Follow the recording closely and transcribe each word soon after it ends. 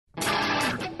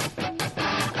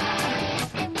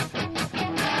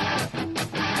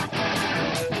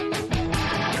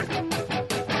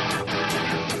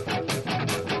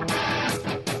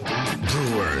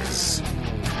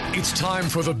It's time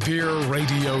for the beer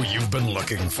radio you've been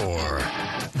looking for.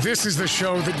 This is the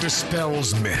show that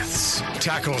dispels myths,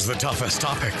 tackles the toughest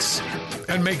topics,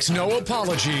 and makes no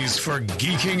apologies for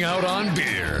geeking out on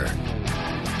beer.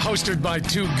 Hosted by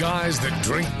two guys that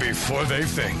drink before they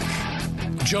think.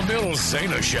 Jamil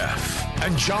Zainasheff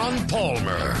and John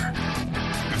Palmer.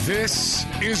 This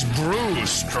is Brew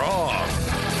Strong.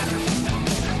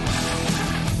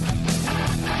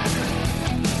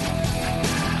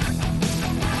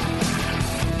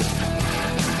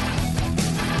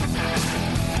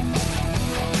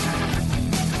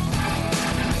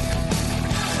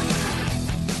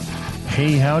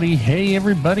 Hey, howdy, hey,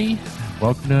 everybody.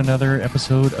 Welcome to another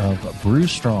episode of Brew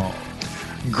Strong.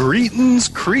 Greetings,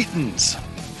 Cretans.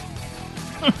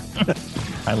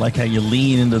 I like how you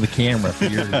lean into the camera for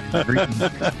your greetings.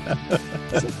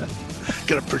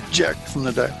 Got to project from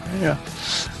the deck. Yeah.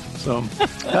 So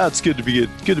it's good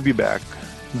to be back.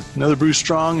 Another Brew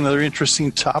Strong, another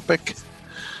interesting topic,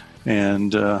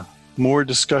 and more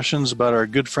discussions about our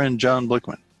good friend John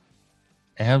Blickman.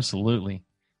 Absolutely.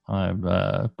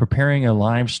 I'm preparing a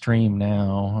live stream now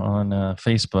on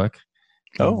Facebook.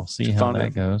 We'll see how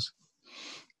that goes.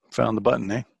 Found the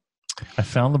button, eh? I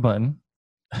found the button.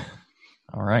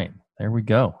 All right, there we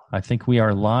go. I think we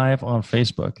are live on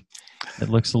Facebook. It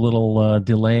looks a little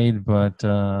delayed, but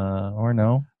or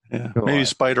no. Yeah, maybe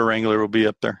Spider Wrangler will be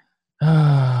up there.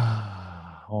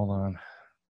 Hold on.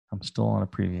 I'm still on a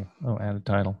preview. Oh, add a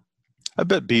title. I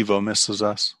bet Bevo misses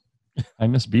us. I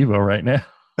miss Bevo right now.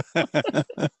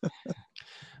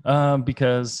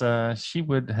 Because she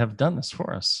would have done this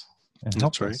for us and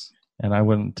helped us, and I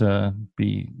wouldn't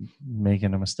be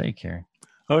making a mistake here.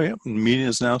 Oh yeah, meeting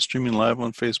is now streaming live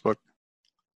on Facebook.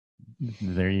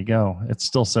 There you go. It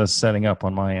still says setting up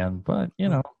on my end, but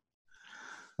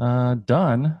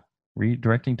done.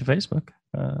 Redirecting to Facebook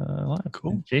live.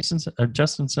 Cool.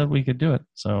 Justin said we could do it,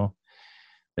 so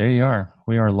there you are.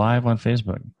 We are live on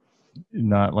Facebook.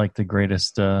 Not like the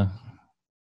greatest thing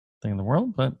in the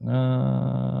world, but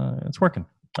it's working.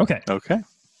 Okay.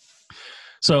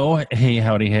 So, hey,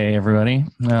 howdy, hey, everybody.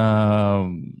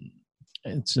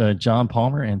 It's John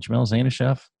Palmer and Jamil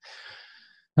Zainasheff.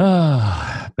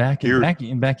 Back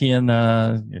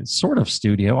in sort of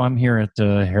studio. I'm here at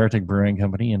Heretic Brewing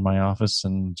Company in my office,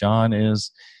 and John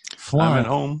is flying at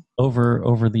home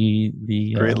over the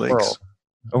Great Lakes. world,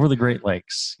 over the Great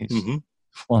Lakes. He's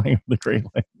flying over the Great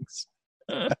Lakes.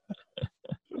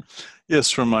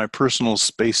 Yes, from my personal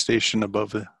space station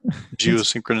above the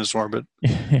geosynchronous orbit.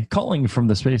 Calling from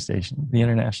the space station, the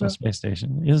International Space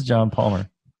Station, is John Palmer.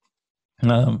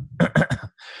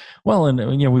 Well,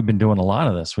 and we've been doing a lot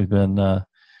of this. We've been I'm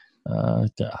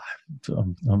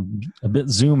a bit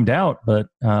zoomed out, but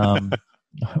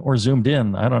or zoomed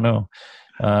in. I don't know.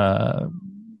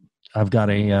 I've got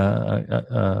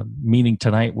a meeting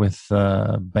tonight with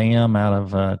BAM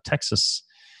out of Texas.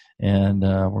 And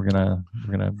we're gonna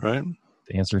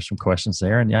answer some questions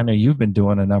there. And I know you've been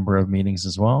doing a number of meetings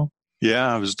as well.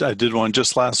 Yeah, I did one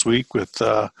just last week with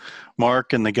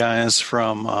Mark and the guys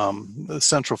from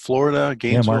Central Florida,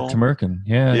 Gainesville. Yeah, Mark Tamerkin.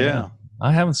 Yeah.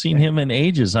 I haven't seen him in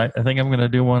ages. I think I'm going to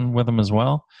do one with him as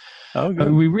well. Oh,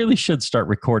 good. We really should start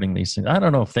recording these things. I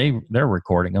don't know if they're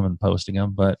recording them and posting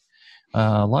them, but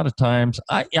a lot of times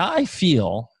I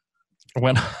feel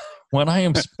when I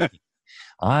am speaking,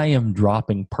 I am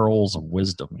dropping pearls of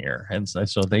wisdom here, and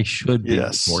so they should be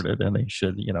recorded, and they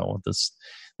should,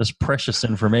 this precious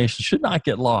information should not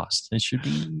get lost. It should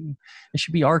be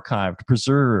archived,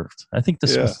 preserved. I think the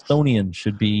Smithsonian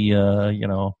should be,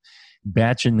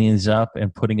 batching these up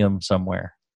and putting them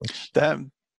somewhere. That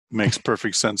makes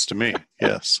perfect sense to me.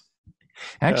 Yes.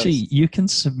 Actually, you can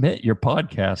submit your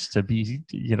podcast to be,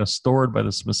 stored by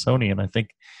the Smithsonian. I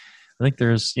think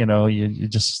there's, you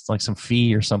just like some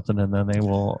fee or something, and then they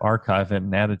will archive it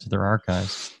and add it to their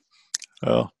archives.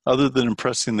 Well, other than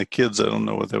impressing the kids, I don't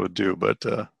know what they would do, but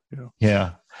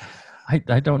yeah,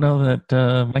 I don't know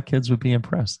that my kids would be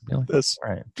impressed. Be like, that's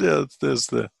right. Yeah, there's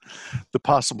the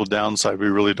possible downside we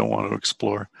really don't want to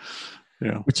explore.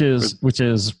 Which is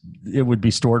it would be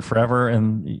stored forever,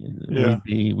 and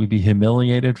we'd be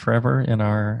humiliated forever in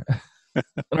our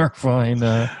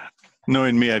fine.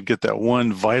 Knowing me, I'd get that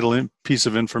one vital piece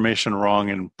of information wrong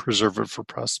and preserve it for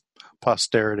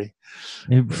posterity.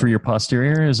 For your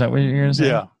posterior, is that what you're going to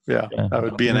say? Yeah. I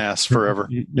would be an ass forever.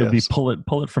 You'll be pull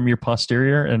it from your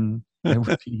posterior, and it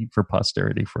would be for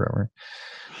posterity forever.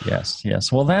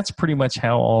 Yes. Well, that's pretty much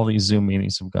how all these Zoom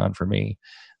meetings have gone for me.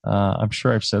 I'm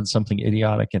sure I've said something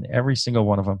idiotic in every single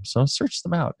one of them. So search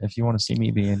them out if you want to see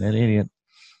me being an idiot.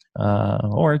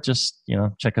 or just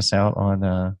check us out on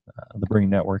the Brewing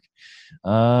Network.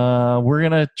 We're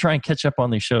gonna try and catch up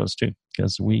on these shows too,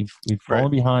 because we've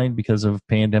fallen behind because of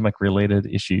pandemic related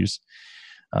issues,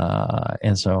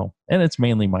 and it's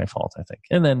mainly my fault, I think,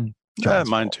 and then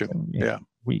mine too.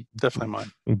 We definitely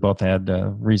mine. We both had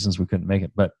reasons we couldn't make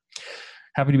it, but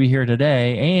happy to be here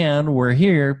today, and we're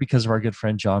here because of our good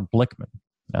friend John Blickman.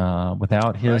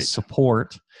 Without his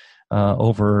support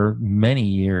over many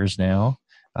years now,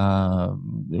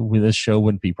 this show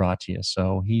wouldn't be brought to you.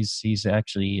 So he's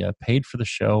actually paid for the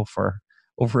show for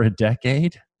over a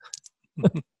decade.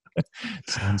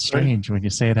 Sounds strange when you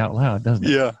say it out loud, doesn't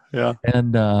it? Yeah.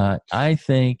 And I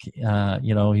think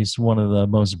he's one of the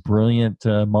most brilliant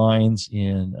minds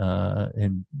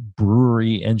in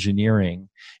brewery engineering,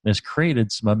 and has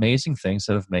created some amazing things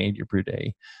that have made your brew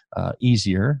day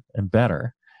easier and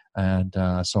better. And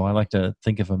so I like to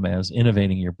think of him as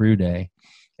innovating your brew day.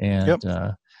 And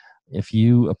if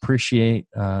you appreciate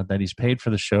that he's paid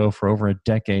for the show for over a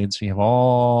decade, so you have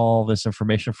all this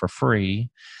information for free,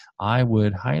 I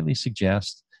would highly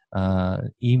suggest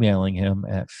emailing him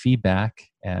at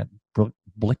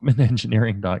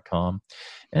feedback@blickmanengineering.com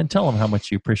and tell him how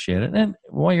much you appreciate it. And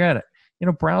while you're at it,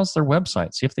 browse their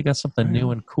website, see if they got something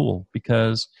new and cool,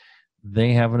 because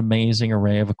they have an amazing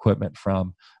array of equipment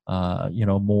from,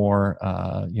 more,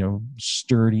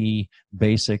 sturdy,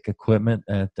 basic equipment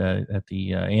at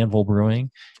the Anvil Brewing,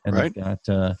 and they've got,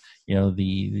 their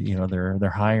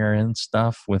higher end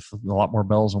stuff with a lot more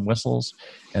bells and whistles,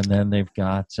 and then they've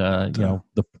got,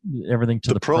 everything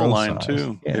to the pro line size.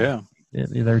 too. Yeah.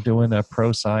 They're doing a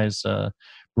pro size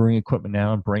brewing equipment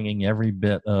now, and bringing every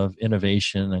bit of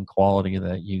innovation and quality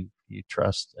that you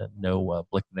trust and know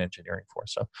Blickman Engineering for.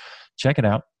 So check it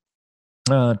out.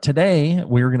 Today,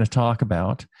 we're going to talk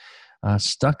about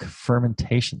stuck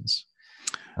fermentations.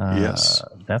 Yes.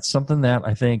 That's something that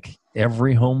I think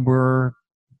every home brewer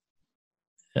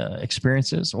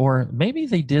experiences, or maybe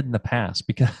they did in the past,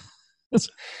 because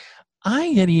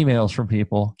I get emails from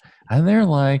people and they're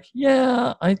like,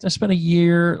 I spent a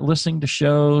year listening to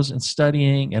shows and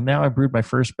studying, and now I brewed my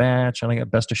first batch and I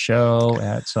got best of show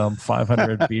at some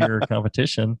 500 beer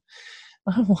competition.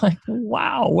 I'm like,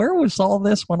 wow, where was all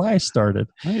this when I started?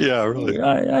 Yeah, really.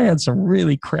 I had some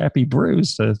really crappy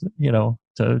brews to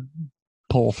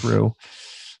pull through.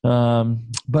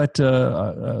 But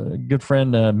a good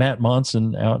friend, Matt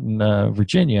Monson out in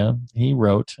Virginia, he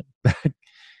wrote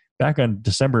back on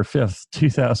December 5th,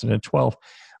 2012,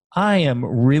 I am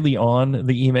really on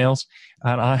the emails,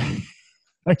 and I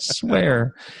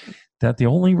swear that the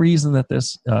only reason that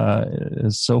this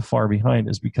is so far behind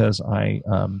is because I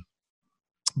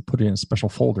put it in a special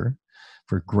folder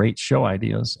for great show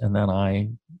ideas, and then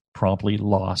I promptly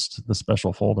lost the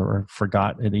special folder or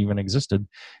forgot it even existed.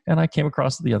 And I came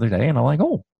across it the other day, and I'm like,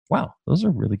 oh, wow, those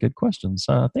are really good questions.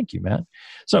 Thank you, Matt.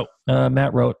 So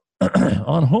Matt wrote,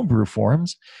 on homebrew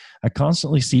forums, I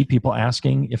constantly see people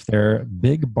asking if their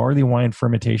big barley wine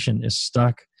fermentation is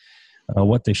stuck,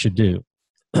 what they should do.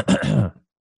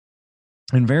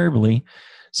 Invariably,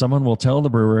 someone will tell the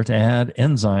brewer to add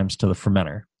enzymes to the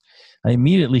fermenter. I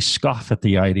immediately scoff at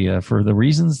the idea for the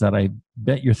reasons that I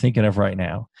bet you're thinking of right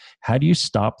now. How do you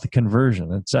stop the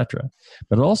conversion, etc.?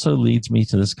 But it also leads me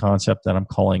to this concept that I'm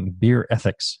calling beer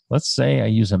ethics. Let's say I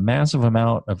use a massive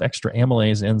amount of extra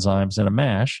amylase enzymes in a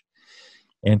mash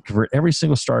and convert every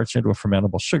single starch into a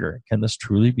fermentable sugar. Can this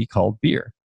truly be called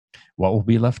beer? What will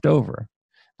be left over?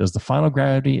 Does the final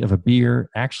gravity of a beer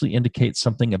actually indicate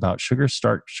something about sugar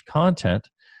starch content,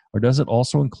 or does it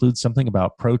also include something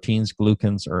about proteins,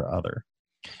 glucans, or other?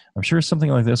 I'm sure something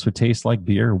like this would taste like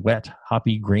beer, wet,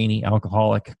 hoppy, grainy,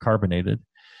 alcoholic, carbonated.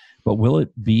 But will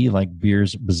it be like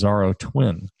beer's bizarro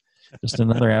twin? Just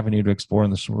another avenue to explore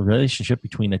in this relationship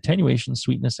between attenuation,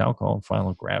 sweetness, alcohol, and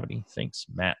final gravity. Thanks,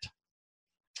 Matt.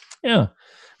 Yeah.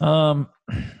 I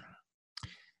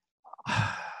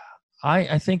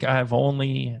think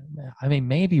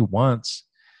maybe once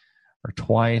or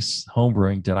twice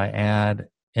homebrewing did I add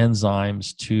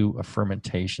enzymes to a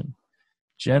fermentation.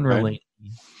 Generally,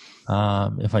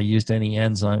 if I used any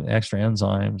extra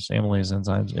enzymes, amylase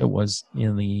enzymes, it was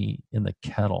in the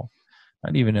kettle,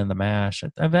 not even in the mash.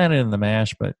 I've added it in the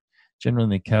mash, but generally in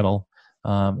the kettle.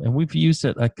 And we've used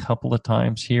it a couple of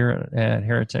times here at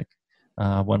Heretic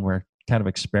when we're kind of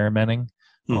experimenting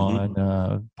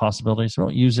on possibilities. We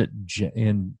don't use it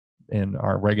in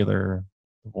our regular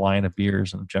line of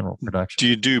beers and general production. Do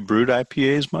you do brewed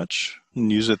IPAs much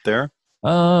and use it there?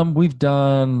 We've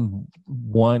done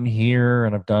one here,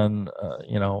 and I've done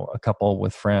a couple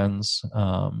with friends,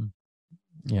 for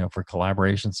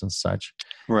collaborations and such.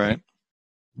 Right.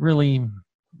 Really,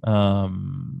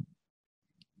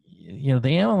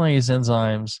 the amylase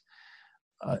enzymes,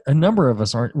 a number of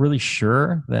us aren't really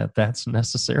sure that that's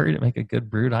necessary to make a good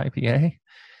brewed IPA,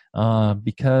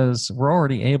 because we're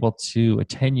already able to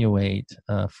attenuate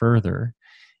further.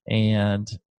 And,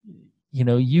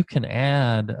 you can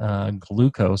add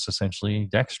glucose, essentially.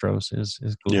 Dextrose is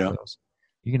glucose.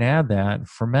 You can add that,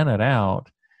 ferment it out,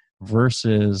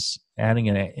 versus adding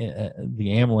the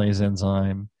amylase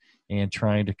enzyme and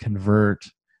trying to convert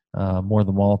more of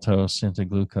the maltose into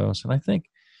glucose. And I think,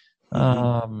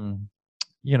 I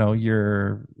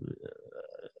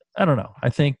don't know. I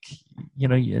think,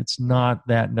 it's not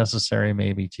that necessary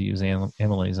maybe to use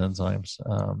amylase enzymes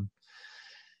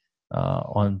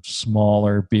on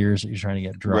smaller beers that you're trying to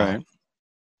get dry.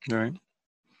 Right.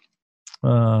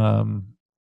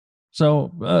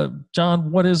 So,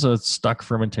 John, what is a stuck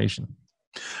fermentation?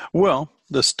 Well,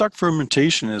 the stuck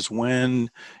fermentation is when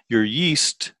your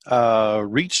yeast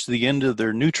reach the end of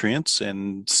their nutrients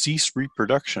and cease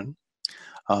reproduction.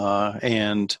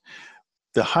 And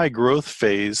the high growth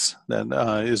phase that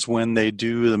is when they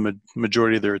do the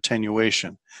majority of their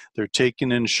attenuation. They're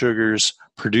taking in sugars,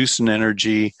 producing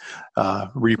energy,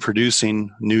 reproducing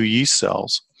new yeast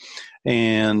cells.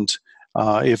 And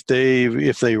if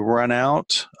they run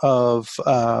out of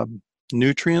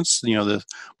nutrients,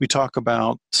 we talk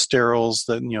about sterols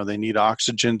that they need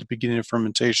oxygen at the beginning of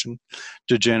fermentation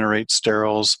to generate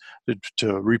sterols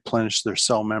to replenish their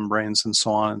cell membranes and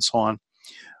so on and so on.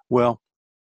 Well,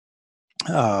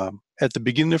 at the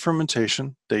beginning of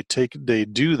fermentation, they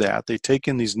do that. They take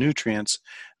in these nutrients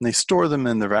and they store them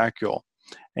in the vacuole,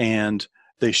 and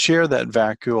they share that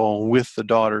vacuole with the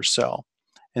daughter cell.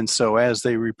 And so as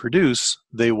they reproduce,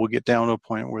 they will get down to a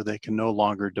point where they can no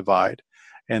longer divide.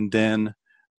 And then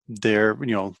their,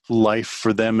 life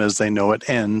for them as they know it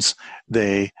ends.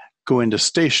 They go into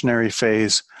stationary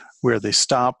phase where they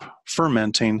stop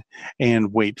fermenting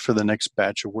and wait for the next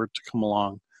batch of wort to come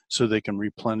along so they can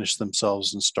replenish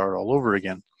themselves and start all over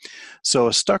again. So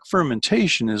a stuck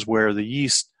fermentation is where the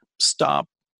yeast stop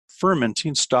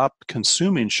fermenting, stop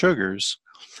consuming sugars,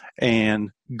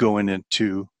 and going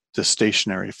into the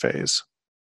stationary phase.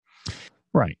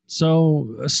 Right.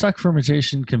 So a stuck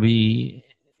fermentation can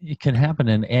happen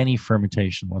in any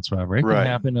fermentation whatsoever. It can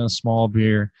happen in a small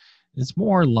beer. It's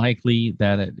more likely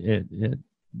that it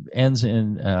ends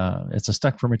in it's a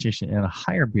stuck fermentation in a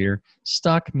higher beer.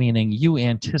 Stuck meaning you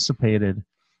anticipated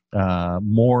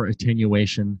more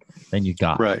attenuation than you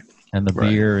got, and the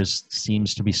beer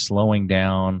seems to be slowing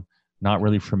down, not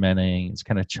really fermenting. It's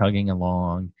kind of chugging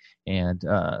along, and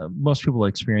most people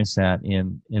experience that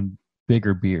in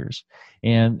bigger beers,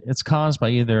 and it's caused by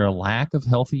either a lack of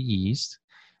healthy yeast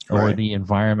or the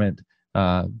environment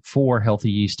for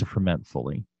healthy yeast to ferment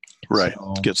fully. Right.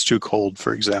 So, it gets too cold,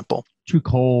 for example. Too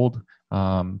cold,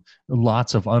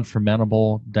 lots of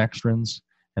unfermentable dextrins,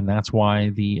 and that's why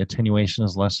the attenuation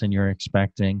is less than you're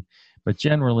expecting. But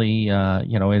generally,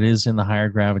 it is in the higher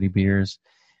gravity beers,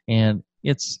 and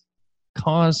it's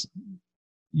caused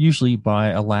usually by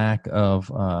a lack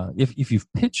of, if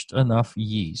you've pitched enough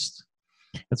yeast,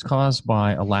 it's caused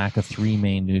by a lack of three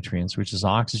main nutrients, which is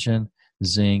oxygen,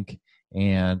 zinc,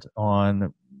 and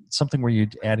on something where you're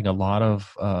adding a lot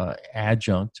of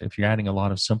adjunct, if you're adding a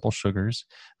lot of simple sugars,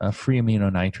 free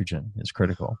amino nitrogen is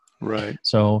critical. Right.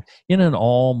 So in an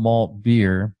all malt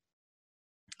beer,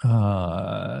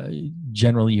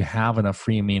 generally you have enough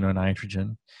free amino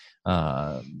nitrogen,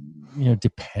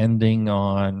 depending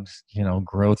on,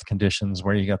 growth conditions,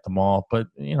 where you got the malt. But,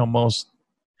 most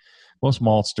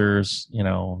maltsters,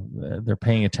 they're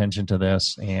paying attention to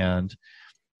this, and,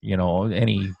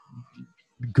 any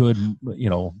good,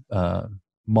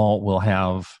 malt will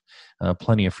have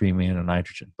plenty of free amino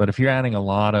nitrogen. But if you're adding a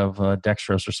lot of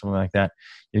dextrose or something like that,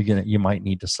 you might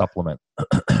need to supplement.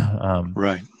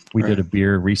 We did a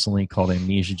beer recently called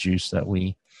Amnesia Juice that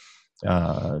we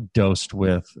dosed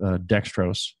with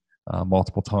dextrose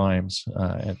multiple times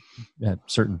at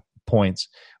certain points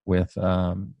with,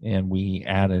 and we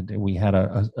had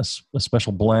a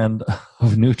special blend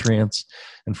of nutrients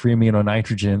and free amino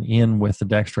nitrogen in with the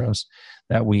dextrose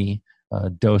that we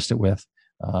dosed it with,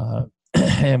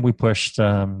 and we pushed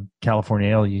California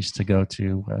ale yeast to go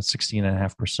to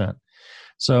 16.5%.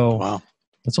 So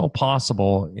it's all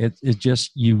possible. It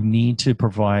just, you need to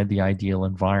provide the ideal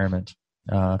environment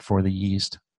for the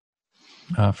yeast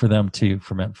for them to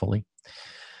ferment fully.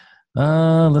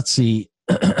 Let's see.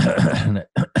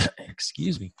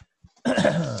 Excuse me.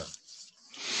 I'm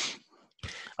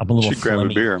a little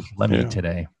phlegmy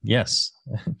today. Yes,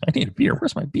 I need a beer.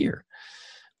 Where's my beer?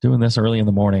 Doing this early in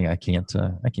the morning. I can't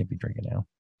be drinking now.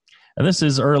 And this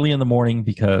is early in the morning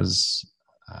because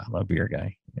I'm a beer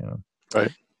guy.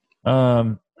 Right.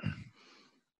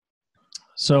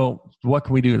 So what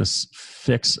can we do to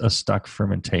fix a stuck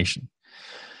fermentation?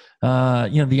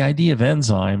 The idea of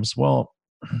enzymes, well,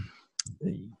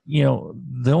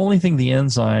 the only thing the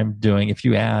enzyme doing, if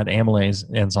you add amylase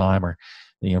enzyme, or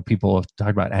people have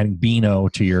talked about adding Beano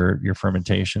to your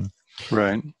fermentation,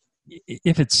 right?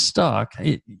 If it's stuck,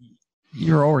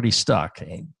 you're already stuck.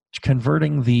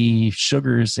 Converting the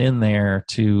sugars in there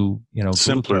to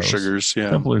simpler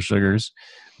glucose, sugars,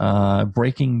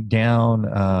 breaking down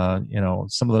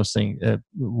some of those things,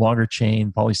 longer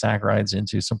chain polysaccharides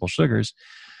into simple sugars,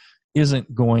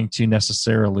 isn't going to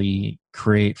necessarily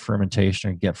create fermentation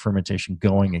or get fermentation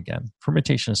going again.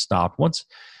 Fermentation is stopped once.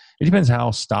 It depends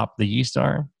how stopped the yeast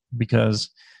are, because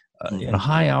in a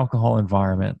high alcohol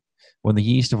environment, when the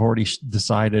yeast have already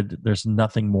decided there's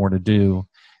nothing more to do,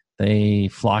 they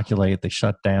flocculate, they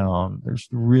shut down. It's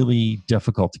really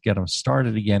difficult to get them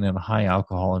started again in a high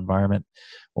alcohol environment,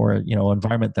 or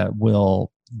environment that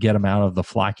will get them out of the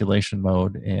flocculation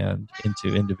mode and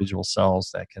into individual cells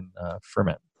that can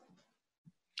ferment.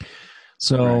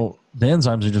 So the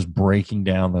enzymes are just breaking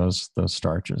down those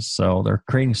starches. So they're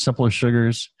creating simpler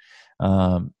sugars.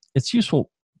 It's useful.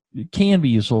 It can be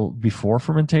useful before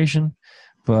fermentation,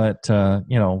 but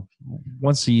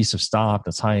once the yeast have stopped,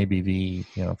 it's high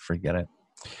ABV. Forget it.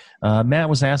 Matt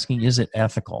was asking, is it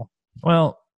ethical?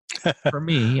 Well, for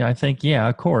me, I think, yeah,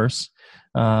 of course.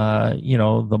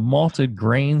 The malted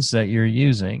grains that you're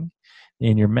using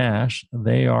in your mash,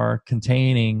 they are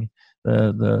containing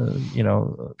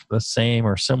the same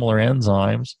or similar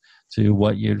enzymes to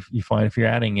what you find if you're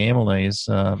adding amylase.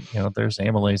 There's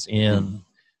amylase in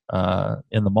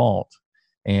the malt,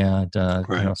 and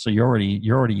so you're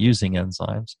already using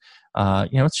enzymes.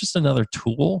 It's just another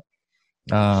tool.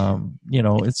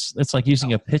 It's like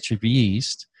using a pitch of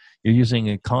yeast. You're using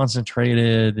a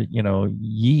concentrated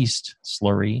yeast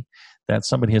slurry that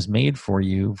somebody has made for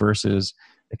you, versus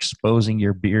exposing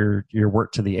your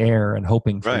wort to the air and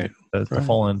hoping for it to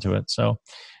fall into it. So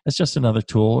it's just another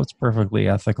tool. It's perfectly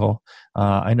ethical.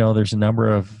 I know there's a number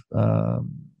of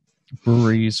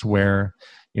breweries where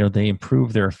they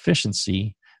improve their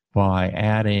efficiency by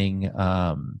adding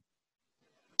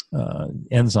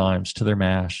enzymes to their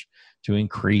mash to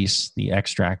increase the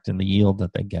extract and the yield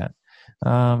that they get.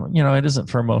 It isn't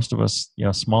for most of us,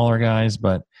 smaller guys,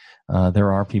 but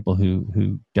there are people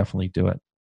who definitely do it.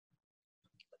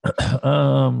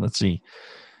 Let's see.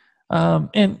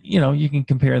 And you can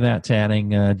compare that to adding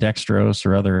dextrose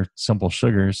or other simple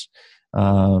sugars.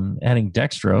 Adding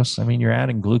dextrose, I mean, you're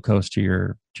adding glucose to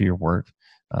your wort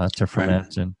to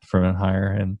ferment and ferment higher.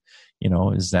 And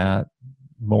is that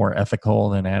more ethical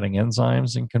than adding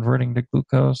enzymes and converting to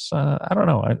glucose? I don't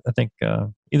know. I think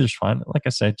either's fine. Like I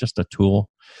said, just a tool.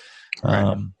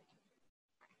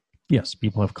 Yes,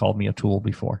 people have called me a tool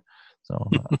before. So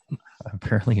I'm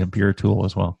apparently a beer tool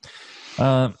as well.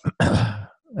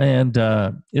 And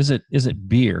is it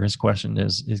beer? His question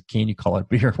is can you call it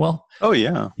beer? Well, oh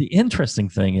yeah. The interesting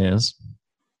thing is,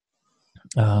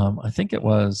 I think it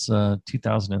was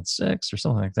 2006 or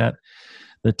something like that.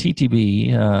 The TTB,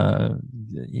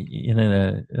 in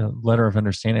a letter of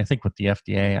understanding, I think with the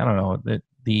FDA, I don't know,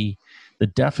 the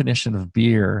definition of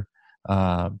beer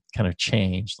kind of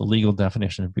changed, the legal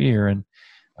definition of beer. And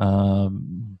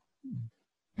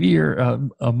beer,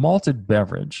 a malt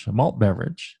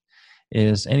beverage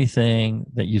is anything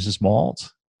that uses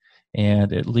malt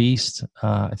and at least,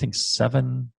 I think,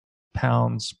 7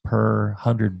 pounds per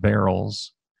 100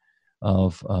 barrels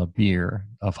of beer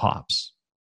of hops.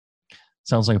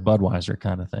 Sounds like a Budweiser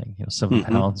kind of thing, 7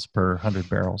 pounds per 100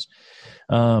 barrels.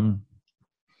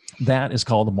 That is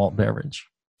called a malt beverage.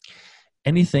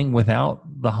 Anything without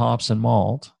the hops and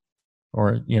malt,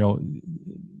 or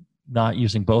not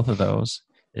using both of those,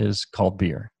 is called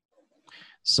beer.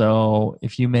 So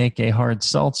if you make a hard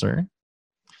seltzer,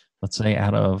 let's say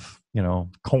out of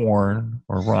corn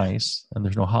or rice, and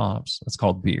there's no hops, that's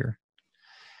called beer.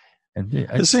 And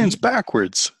it seems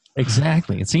backwards.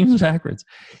 Exactly, it seems backwards,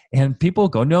 and people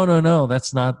go, no,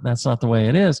 that's not the way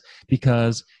it is.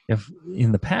 Because if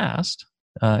in the past,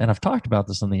 and I've talked about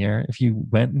this on the air, if you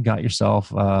went and got yourself,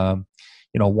 a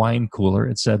wine cooler,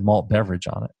 it said malt beverage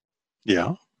on it.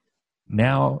 Yeah.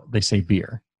 Now they say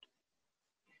beer,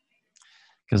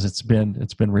 because it's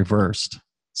been reversed.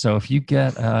 So if you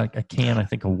get a can, I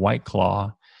think a White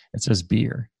Claw, it says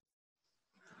beer.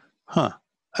 Huh.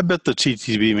 I bet the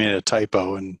TTB made a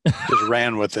typo and just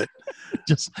ran with it.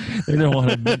 They don't want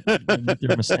to admit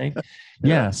their mistake.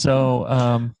 Yeah.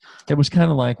 So it was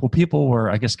kind of like, well, people were,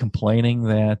 I guess, complaining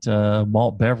that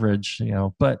malt beverage,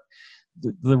 but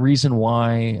the reason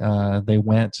why they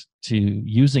went to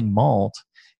using malt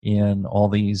in all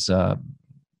these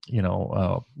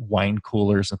wine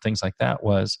coolers and things like that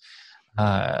was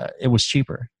it was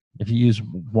cheaper. If you use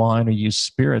wine or use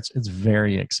spirits, it's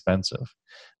very expensive.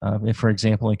 If, for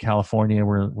example, in California,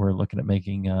 we're looking at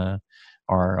making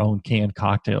our own canned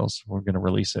cocktails. We're going to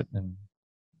release it in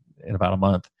about a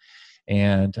month.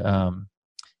 And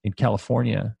in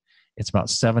California, it's about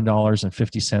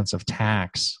 $7.50 of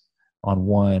tax on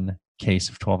one case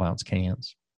of 12-ounce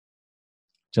cans,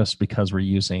 just because we're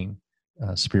using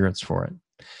spirits for it.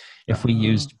 If we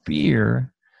used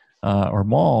beer or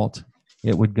malt,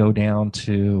 it would go down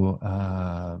to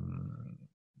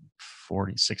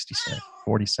 40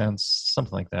 cents,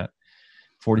 something like that.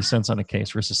 40 cents on a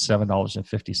case versus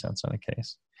 $7.50 on a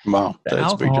case. Wow, the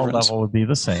that's a big alcohol difference. level would be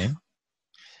the same.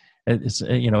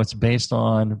 It's based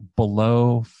on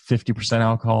below 50%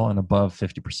 alcohol and above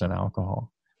 50%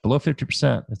 alcohol. Below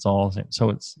 50%, it's all the same.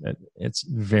 So it's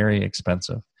very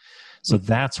expensive. So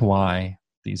that's why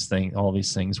all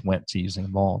these things went to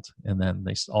using malt, and then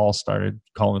they all started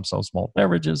calling themselves malt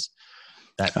beverages.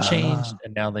 That changed,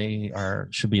 and now they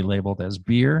should be labeled as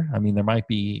beer. I mean, there might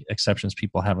be exceptions.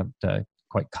 People haven't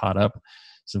quite caught up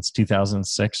since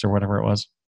 2006 or whatever it was.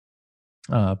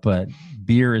 But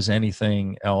beer is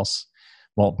anything else.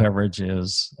 Malt beverage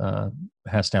has to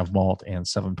have malt and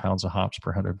 7 pounds of hops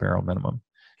per 100 barrel minimum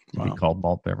to be called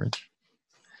malt beverage.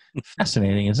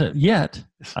 Fascinating, isn't it? Yet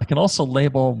I can also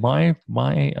label my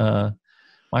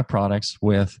products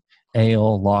with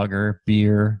ale, lager,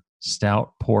 beer,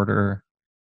 stout, porter.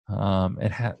 I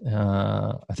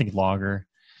think lager.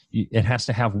 It has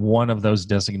to have one of those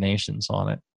designations on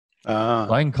it. So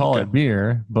I can call it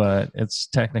beer, but it's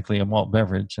technically a malt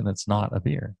beverage, and it's not a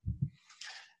beer.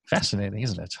 Fascinating,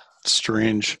 isn't it?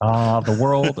 Strange. The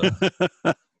world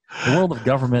of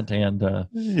government and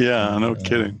no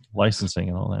kidding, licensing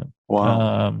and all that.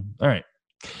 Wow. All right.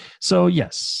 So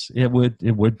yes, it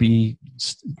would be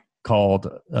called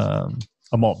a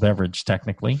malt beverage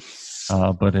technically,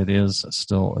 but it is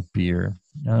still a beer.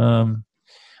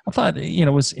 I thought,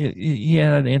 he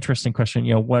had an interesting question,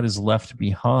 what is left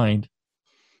behind?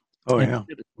 Oh, and yeah.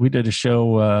 We did a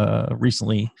show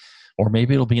recently, or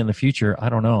maybe it'll be in the future, I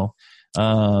don't know,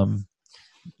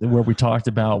 where we talked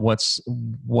about what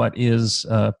is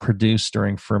produced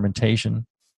during fermentation.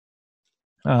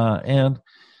 And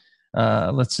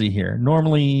let's see here.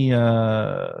 Normally,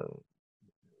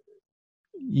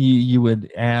 you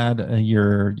would add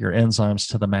your enzymes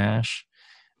to the mash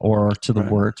or to the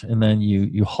wort, and then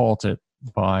you halt it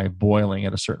by boiling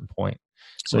at a certain point.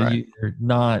 So you're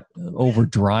not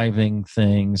overdriving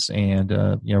things and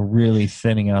really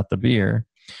thinning out the beer.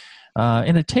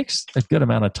 And it takes a good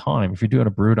amount of time. If you're doing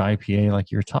a brewed IPA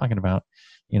like you were talking about,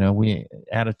 we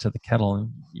add it to the kettle,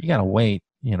 and you got to wait.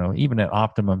 Even at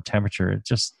optimum temperature, it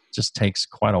just takes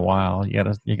quite a while. You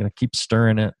got to keep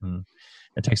stirring it, and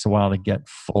it takes a while to get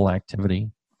full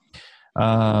activity.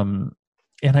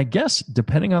 And I guess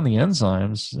depending on the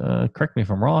enzymes, correct me if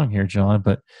I'm wrong here, John,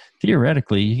 but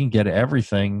theoretically you can get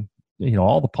everything,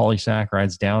 all the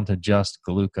polysaccharides down to just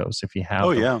glucose if you have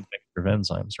mixture of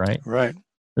enzymes, right? Right.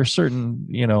 There's certain,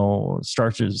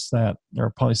 starches that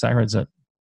or polysaccharides that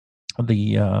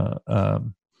the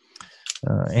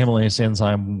amylase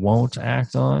enzyme won't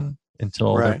act on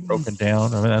until they're broken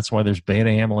down. I mean, that's why there's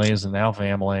beta amylase and alpha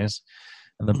amylase.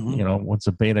 And once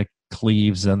the beta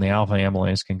cleaves, then the alpha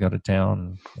amylase can go to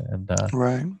town. And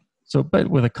So, but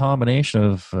with a combination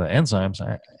of enzymes,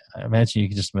 I imagine you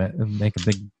could just make a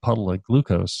big puddle of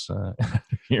glucose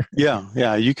here.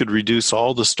 Yeah. You could reduce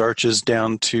all the starches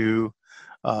down to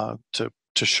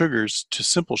sugars, to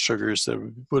simple sugars that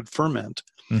would ferment.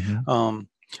 Mm-hmm.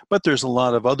 But there's a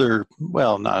lot of other,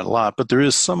 well, not a lot, but there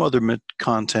is some other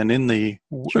content in the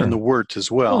wort as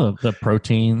well. The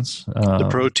proteins.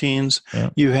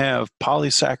 You have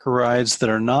polysaccharides that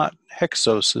are not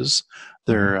hexoses,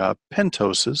 they're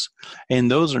pentoses,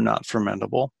 and those are not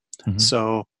fermentable. Mm-hmm.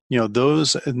 So,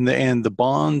 those and the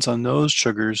bonds on those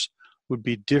sugars would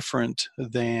be different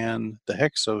than the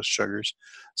hexose sugars.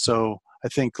 So I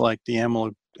think like the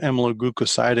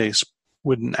amyloglucosidase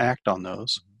wouldn't act on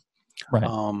those. Right.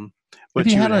 But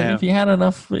if you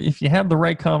had the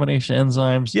right combination of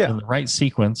enzymes in the right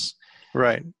sequence,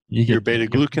 right, your beta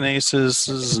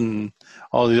glucanases and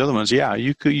all the other ones,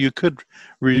 you could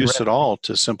reduce it all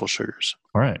to simple sugars.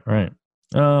 Right.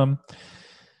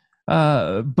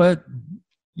 But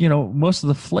most of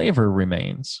the flavor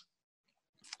remains.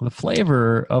 The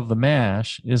flavor of the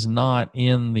mash is not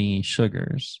in the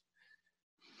sugars.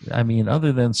 I mean,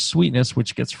 other than sweetness,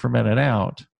 which gets fermented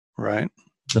out. Right.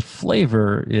 The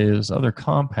flavor is other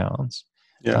compounds.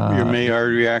 Yeah, your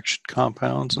Maillard reaction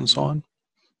compounds and so on.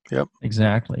 Yep.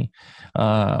 Exactly.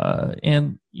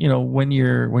 And when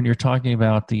you're talking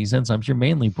about these enzymes, you're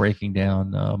mainly breaking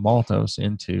down maltose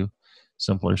into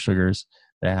simpler sugars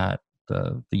that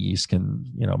the yeast can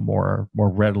more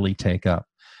readily take up.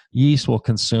 Yeast will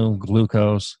consume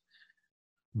glucose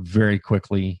very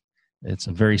quickly. It's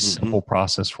a very simple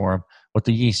process for them. What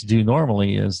the yeast do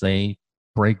normally is they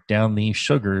break down these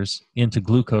sugars into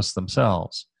glucose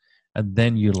themselves and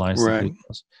then utilize the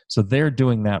glucose. So they're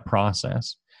doing that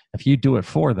process. If you do it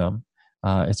for them,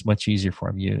 it's much easier for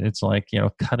them. It's like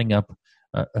cutting up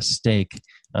a steak.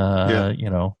 For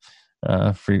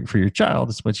your child,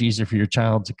 it's much easier for your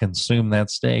child to consume that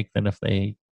steak than if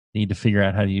they need to figure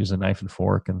out how to use a knife and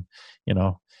fork. And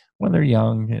when they're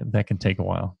young, that can take a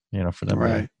while. For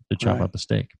them to chop up the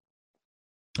steak.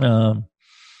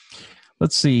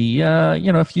 Let's see.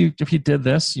 If you did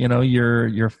this,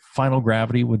 your final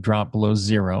gravity would drop below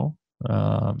zero.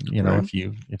 If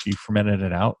you fermented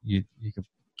it out, you could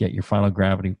get your final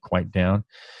gravity quite down,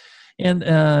 and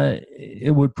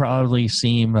it would probably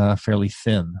seem fairly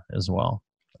thin as well.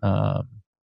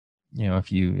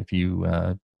 If you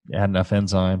add enough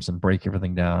enzymes and break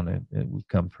everything down, it would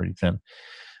come pretty thin.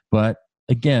 But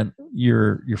again,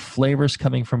 your flavors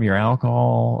coming from your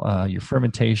alcohol, your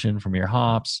fermentation from your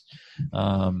hops.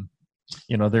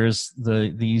 There's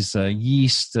these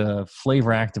yeast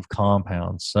flavor active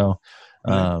compounds. So,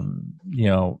 at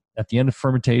the end of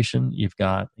fermentation, you've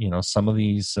got some of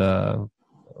these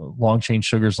long chain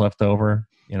sugars left over.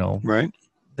 They're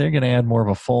going to add more of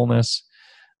a fullness.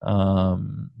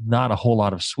 Not a whole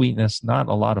lot of sweetness, not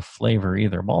a lot of flavor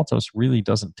either. Maltose really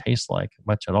doesn't taste like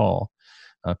much at all.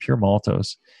 Pure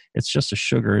maltose, it's just a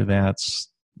sugar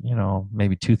that's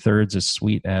maybe 2/3 as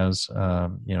sweet as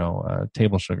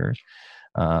table sugar.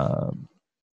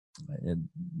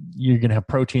 You're going to have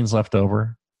proteins left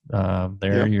over.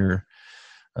 They're your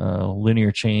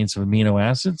linear chains of amino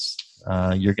acids.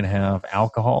 You're going to have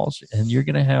alcohols, and you're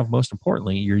going to have, most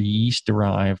importantly, your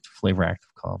yeast-derived flavor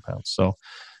active compounds. So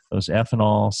those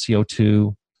ethanol,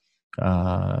 CO2,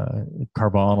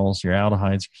 carbonyls, your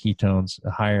aldehydes, your ketones,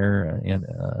 higher and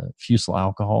fusel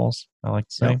alcohols, I like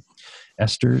to say,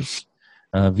 esters,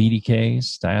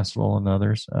 VDKs, diacetyl and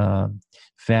others,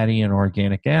 fatty and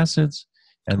organic acids,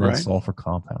 and then sulfur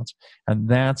compounds. And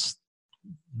that's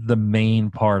the main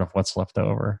part of what's left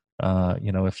over.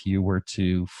 If you were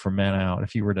to ferment out,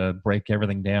 if you were to break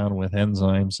everything down with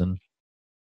enzymes and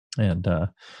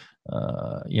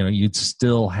you'd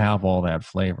still have all that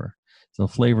flavor. So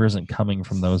the flavor isn't coming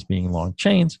from those being long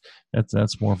chains.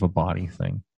 That's more of a body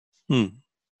thing.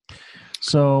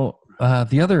 So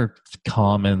the other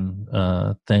common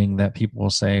thing that people will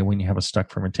say when you have a stuck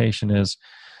fermentation is,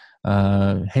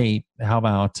 hey, how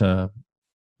about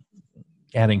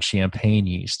adding champagne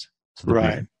yeast to the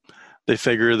beer? They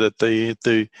figure that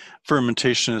the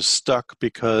fermentation is stuck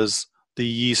because the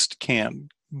yeast can't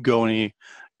go any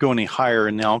higher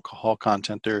in the alcohol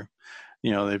content.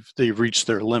 They've reached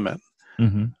their limit.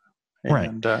 And,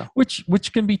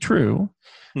 which can be true.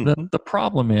 The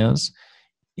problem is,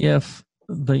 if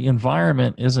the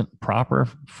environment isn't proper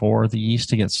for the yeast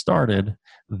to get started,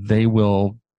 they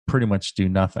will pretty much do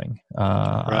nothing.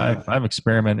 I've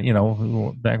experimented,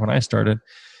 back when I started,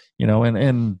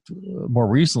 and more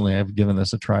recently I've given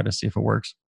this a try to see if it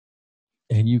works.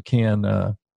 And you can,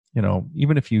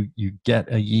 even if you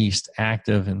get a yeast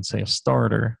active in, say, a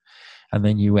starter, and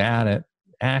then you add it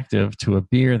active to a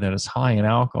beer that is high in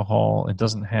alcohol and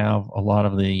doesn't have a lot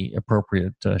of the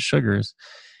appropriate sugars,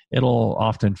 it'll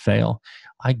often fail.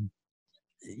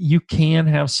 You can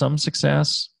have some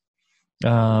success.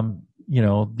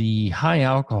 The high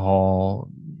alcohol,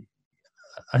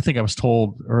 I think I was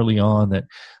told early on that,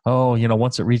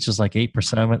 once it reaches like 8%,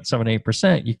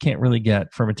 7-8%, you can't really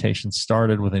get fermentation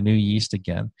started with a new yeast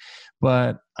again.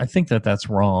 But I think that's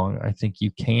wrong. I think you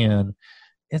can.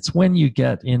 It's when you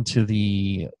get into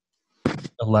the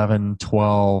 11,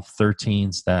 12,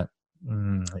 13s that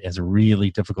is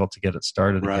really difficult to get it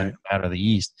started again out of the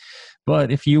yeast. But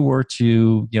if you were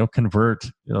to, convert,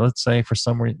 let's say for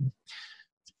some reason,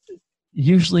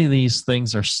 usually these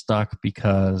things are stuck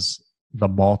because the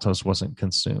maltose wasn't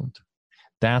consumed.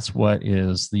 That's what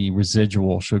is the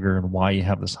residual sugar and why you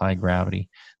have this high gravity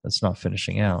that's not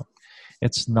finishing out.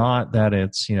 It's not that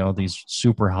it's, these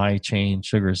super high chain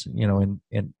sugars,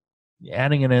 and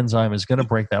adding an enzyme is going to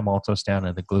break that maltose down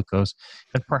into glucose,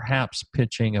 and perhaps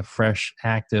pitching a fresh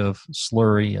active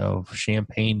slurry of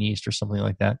champagne yeast or something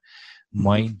like that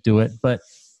might do it. But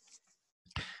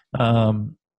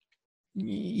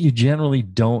you generally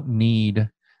don't need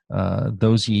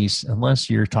those yeasts, unless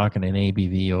you're talking an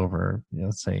ABV over,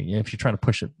 let's say if you're trying to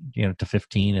push it, to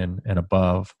 15 and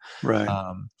above, Right.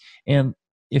 And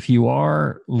if you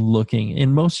are looking,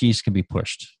 and most yeast can be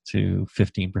pushed to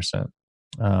 15%.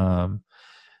 But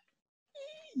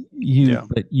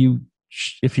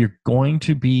if you're going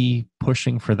to be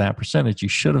pushing for that percentage, you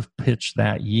should have pitched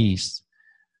that yeast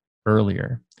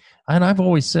earlier. And I've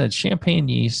always said champagne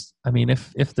yeast, I mean,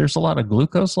 if there's a lot of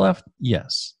glucose left,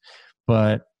 yes.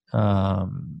 But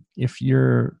if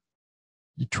you're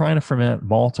trying to ferment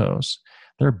maltose,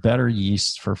 there are better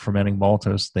yeasts for fermenting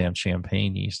maltose than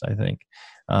champagne yeast, I think.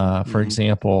 For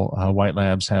example, White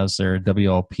Labs has their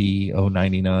WLP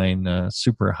 099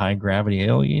 super high gravity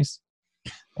ale yeast.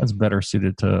 That's better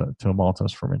suited to a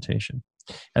maltose fermentation.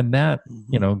 And that,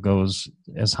 goes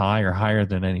as high or higher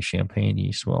than any champagne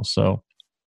yeast will. So,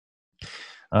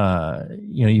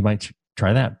 you might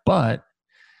try that. But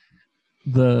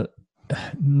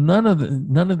none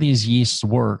of these yeasts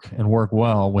work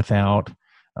well without,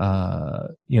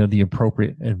 the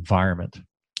appropriate environment.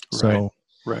 So,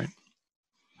 right.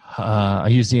 I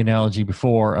used the analogy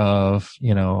before of,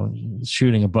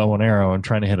 shooting a bow and arrow and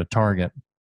trying to hit a target.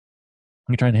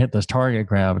 You're trying to hit this target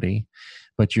gravity,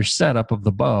 but your setup of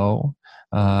the bow,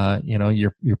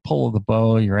 your pull of the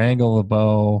bow, your angle of the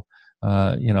bow,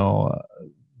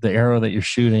 the arrow that you're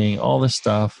shooting, all this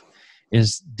stuff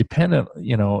is dependent.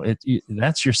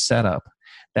 That's your setup.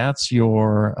 That's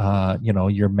your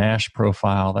your mash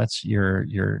profile. That's your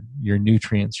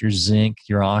nutrients, your zinc,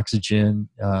 your oxygen,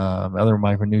 other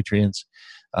micronutrients,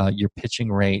 your pitching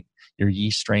rate, your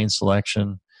yeast strain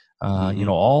selection.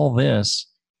 All this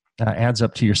adds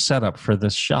up to your setup for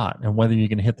this shot and whether you're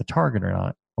going to hit the target or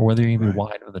not, or whether you're going to be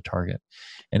wide of the target.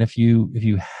 And if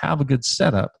you have a good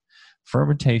setup,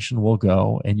 fermentation will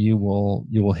go and you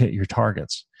will hit your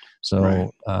targets.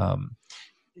 So,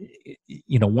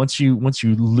 once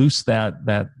you loose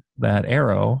that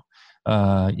arrow,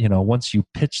 once you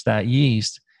pitch that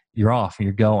yeast, you're off and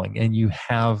you're going, and you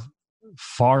have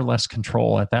far less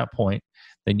control at that point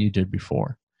than you did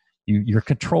before. Your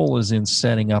control is in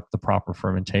setting up the proper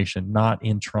fermentation, not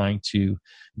in trying to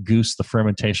goose the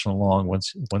fermentation along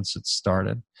once it's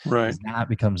started. Right. That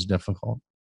becomes difficult.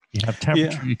 You have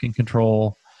temperature you can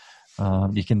control.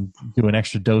 You can do an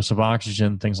extra dose of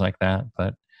oxygen, things like that.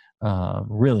 But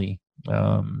really,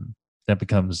 that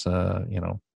becomes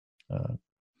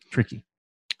tricky.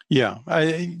 Yeah,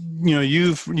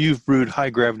 you've brewed high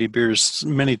gravity beers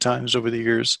many times over the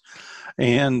years,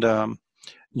 and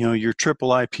your triple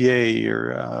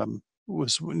IPA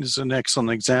was an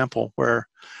excellent example where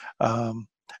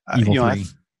Evil 3.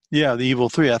 The Evil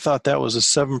 3. I thought that was a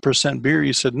 7% beer.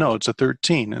 You said no, it's a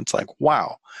 13. And it's like,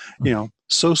 wow,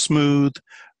 so smooth.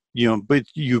 But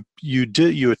you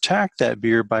attacked that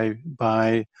beer by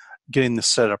getting the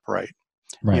setup right.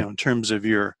 In terms of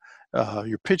your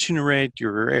pitching rate,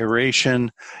 your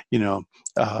aeration,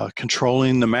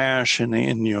 controlling the mash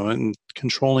and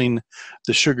controlling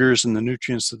the sugars and the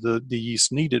nutrients that the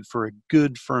yeast needed for a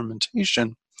good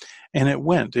fermentation. And it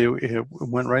went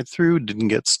right through, didn't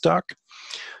get stuck.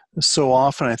 So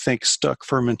often I think stuck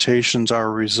fermentations are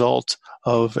a result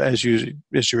of, as you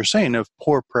were saying, of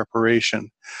poor preparation,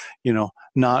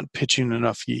 not pitching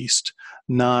enough yeast,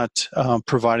 not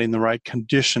providing the right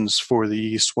conditions for the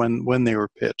yeast when they were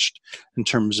pitched in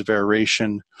terms of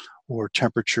aeration or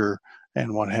temperature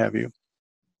and what have you.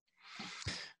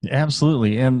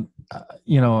 Absolutely. And,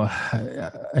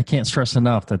 I can't stress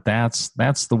enough that's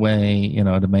the way,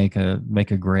 to make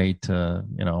a great,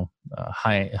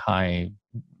 high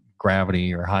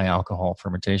gravity or high alcohol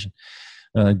fermentation.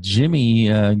 Jimmy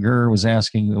Gurr was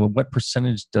asking, what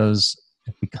percentage does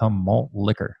it become malt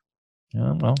liquor?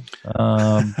 It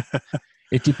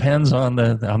depends on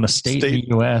the state in the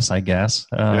U.S., I guess.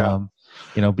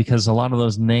 Because a lot of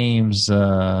those names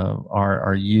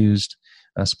are used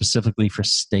specifically for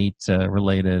state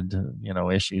related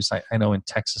issues. I know in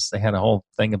Texas they had a whole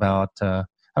thing about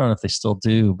I don't know if they still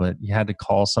do, but you had to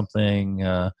call something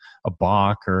a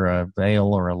Bock or a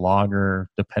Vale or a lager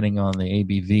depending on the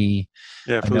ABV.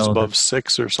 Yeah, if it was above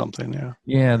 6 or something. Yeah.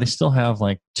 Yeah, they still have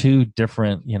like 2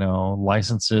 different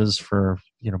licenses for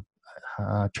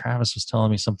Travis was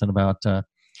telling me something about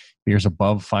beers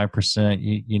above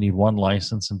 5%. You need 1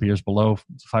 license, and beers below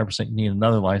 5% you need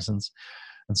another license.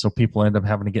 And so people end up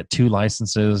having to get 2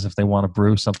 licenses if they want to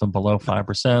brew something below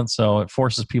 5%. So it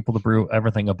forces people to brew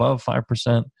everything above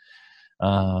 5%.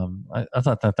 I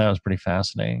thought that was pretty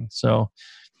fascinating. So,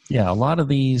 yeah, a lot of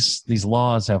these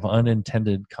laws have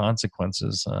unintended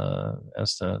consequences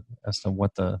as to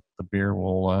what the beer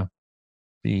will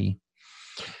be.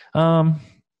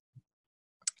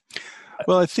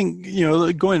 Well, I think,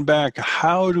 going back,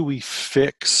 how do we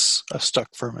fix a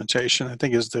stuck fermentation? I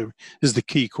think is the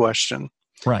key question.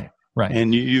 Right.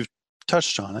 And you've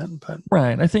touched on it, but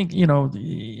right. I think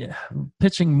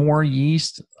pitching more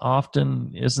yeast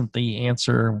often isn't the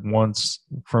answer once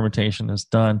fermentation is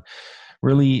done.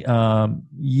 Really,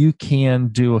 you can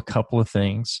do a couple of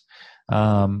things.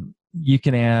 You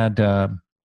can add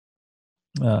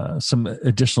some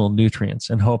additional nutrients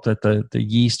and hope that the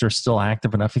yeast are still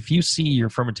active enough. If you see your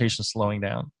fermentation slowing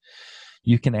down,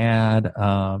 you can add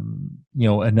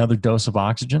another dose of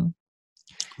oxygen.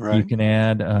 right. You can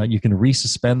add you can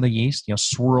resuspend the yeast,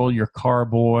 swirl your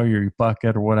carboy or your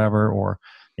bucket or whatever, or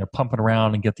pump it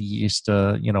around and get the yeast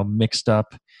mixed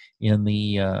up in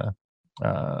the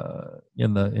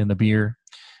beer.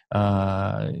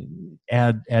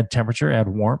 Add temperature, add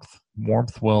warmth.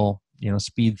 Warmth will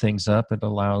speed things up. It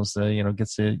allows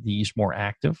gets the yeast more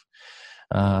active.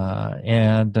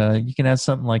 And you can add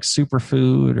something like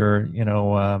superfood, or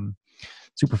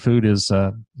superfood is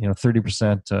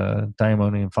 30%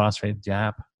 diammonium phosphate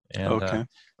DAP, and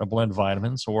a blend of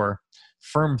vitamins. Or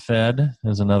FermFed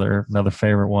is another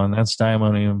favorite one. That's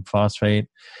diammonium phosphate,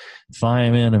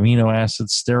 thiamine, amino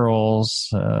acids, sterols,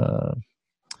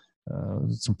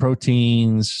 some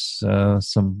proteins,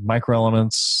 some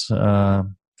microelements,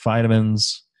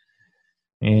 vitamins,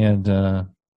 and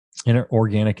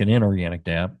organic and inorganic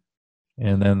DAP.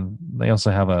 And then they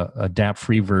also have a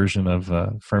DAP-free version of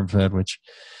FermFed, which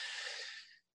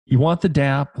you want the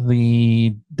DAP.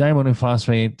 The diammonium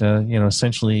phosphate,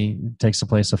 essentially takes the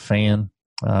place of FAN.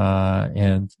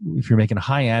 And if you're making a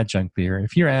high adjunct beer,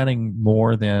 if you're adding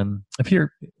more than, if you're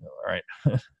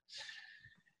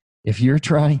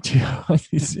trying to,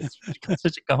 it's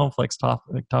such a complex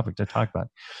topic to talk about.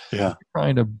 Yeah. If you're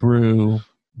trying to brew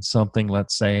something,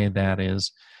 let's say, that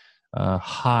is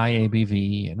high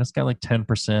ABV, and it's got like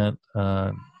 10%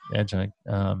 adjunct.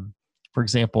 For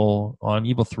example, on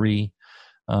Evil 3,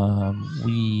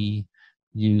 we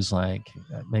use like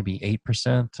maybe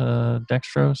 8%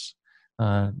 dextrose,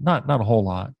 not a whole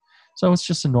lot. So it's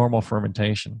just a normal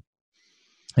fermentation,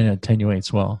 and it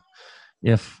attenuates well.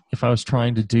 If I was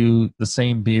trying to do the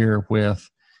same beer with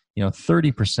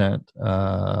 30%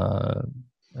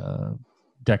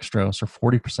 dextrose or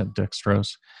 40%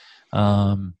 dextrose,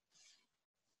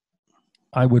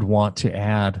 I would want to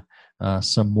add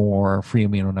some more free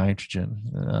amino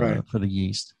nitrogen for the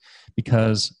yeast,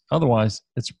 because otherwise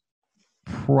it's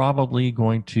probably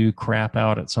going to crap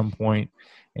out at some point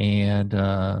and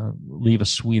leave a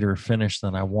sweeter finish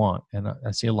than I want. And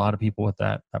I see a lot of people with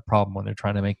that problem when they're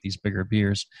trying to make these bigger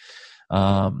beers.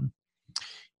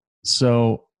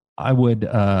 So I would,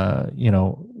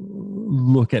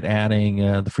 look at adding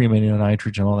the free amino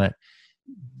nitrogen, all that,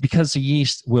 because the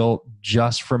yeast will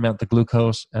just ferment the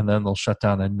glucose, and then they'll shut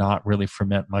down and not really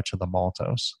ferment much of the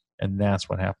maltose. And that's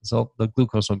what happens. The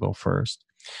glucose will go first.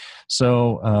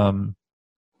 So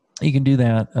you can do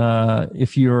that.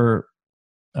 If you're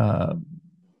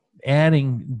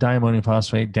adding diammonium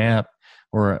phosphate, DAP,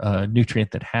 or a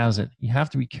nutrient that has it, you have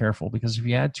to be careful, because if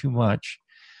you add too much,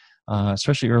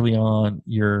 especially early on,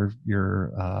 your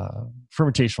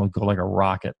fermentation will go like a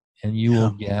rocket, and you will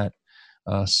get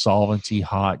solvency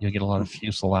hot. You'll get a lot of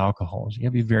fusel alcohols. You got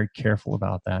to be very careful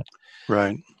about that.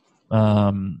 Right.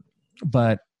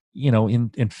 But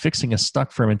in fixing a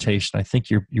stuck fermentation, I think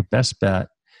your best bet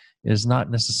is not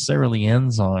necessarily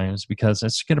enzymes, because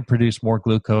it's going to produce more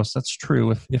glucose. That's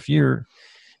true. If you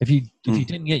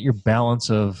didn't get your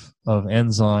balance of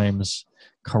enzymes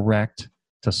correct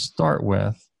to start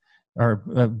with, or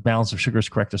balance of sugars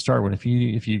correct to start with, if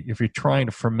you're trying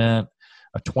to ferment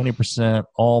a 20%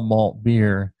 all malt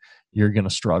beer, you're going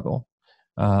to struggle.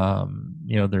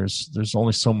 There's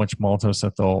only so much maltose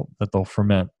that they'll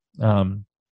ferment.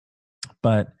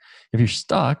 But if you're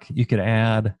stuck, you could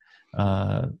add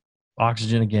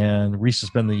oxygen again,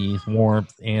 resuspend the yeast,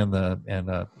 warmth, and a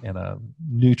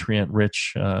nutrient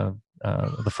rich the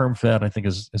FermFed, I think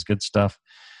is good stuff,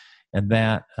 and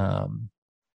that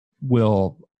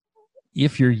will,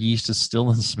 if your yeast is still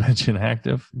in suspension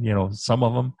active, some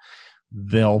of them,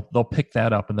 they'll pick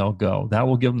that up and they'll go. That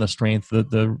will give them the strength.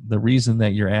 The reason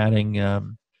that you're adding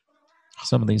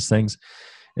some of these things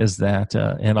is that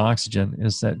and oxygen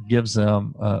is that gives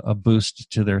them a boost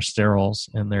to their sterols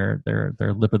and their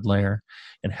lipid layer,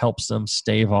 and helps them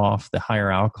stave off the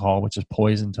higher alcohol, which is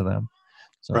poison to them.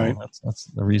 So that's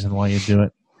the reason why you do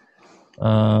it.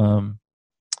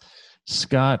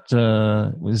 Scott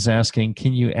was asking,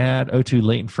 can you add O2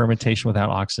 latent fermentation without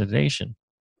oxidation?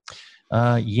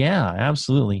 Yeah,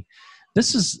 absolutely.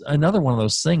 This is another one of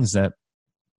those things that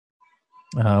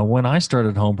when I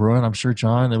started homebrewing, I'm sure,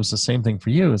 John, it was the same thing for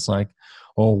you. It's like,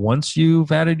 well, once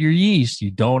you've added your yeast,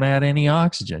 you don't add any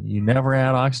oxygen. You never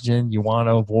add oxygen. You want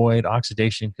to avoid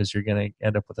oxidation because you're going to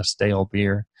end up with a stale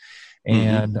beer.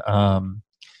 Mm-hmm. And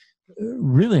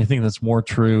really, I think that's more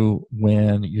true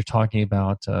when you're talking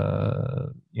about,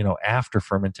 after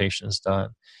fermentation is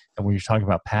done, and when you're talking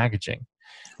about packaging,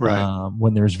 Right.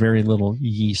 when there's very little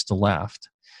yeast left.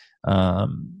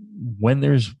 When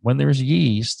there's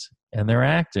yeast and they're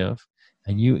active,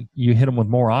 and you hit them with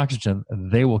more oxygen,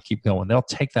 they will keep going. They'll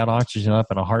take that oxygen up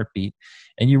in a heartbeat,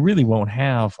 and you really won't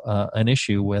have an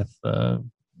issue with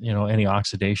any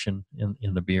oxidation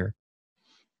in the beer.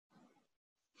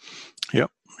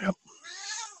 Yep.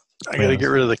 I got to get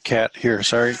rid of the cat here.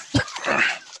 Sorry. Is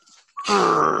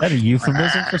that a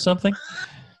euphemism for something?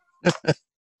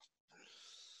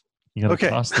 You gonna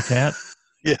toss the cat?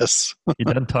 Yes. You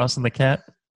done tossing the cat?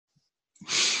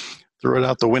 Throw it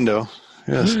out the window.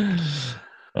 Yes.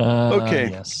 Okay.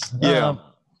 Yes. Yeah.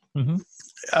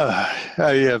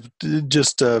 I have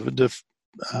just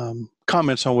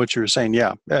comments on what you were saying.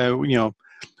 Yeah.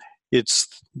 It's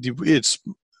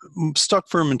stuck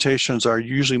fermentations are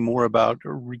usually more about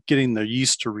getting the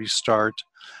yeast to restart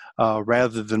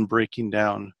rather than breaking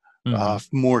down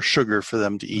more sugar for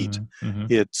them to eat.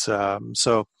 It's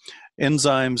so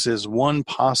enzymes is one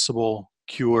possible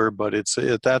cure, but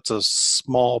that's a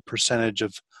small percentage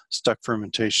of stuck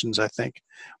fermentations, I think.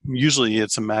 Usually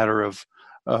it's a matter of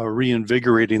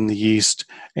reinvigorating the yeast,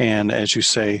 and as you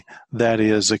say, that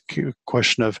is a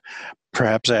question of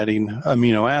perhaps adding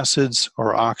amino acids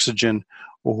or oxygen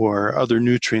or other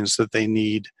nutrients that they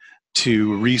need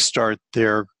to restart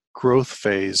their growth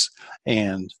phase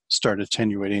and start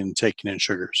attenuating and taking in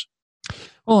sugars.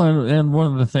 Well, and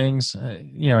one of the things,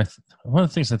 one of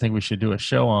the things I think we should do a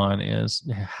show on is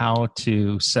how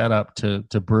to set up to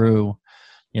brew,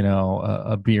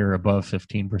 a beer above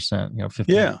 15%,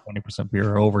 15 to 20% beer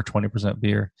or over 20%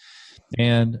 beer.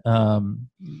 And,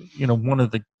 one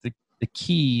of the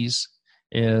keys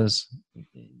is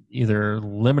either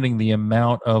limiting the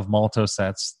amount of maltose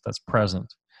that's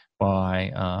present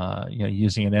by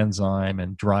using an enzyme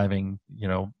and driving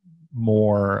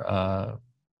more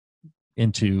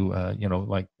into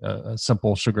like a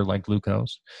simple sugar like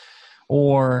glucose,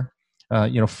 or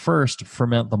first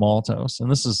ferment the maltose.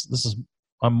 And this is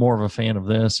I'm more of a fan of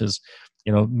this, is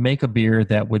make a beer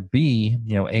that would be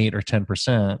 8 or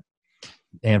 10%,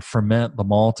 and ferment the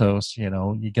maltose.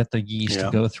 You get the yeast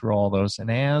to go through all those, and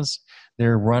as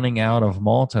they're running out of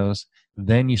maltose,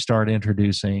 then you start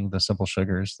introducing the simple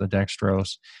sugars, the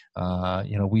dextrose.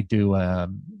 We do. I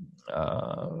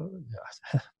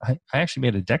actually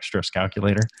made a dextrose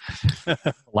calculator,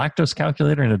 lactose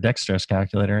calculator, and a dextrose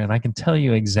calculator, and I can tell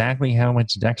you exactly how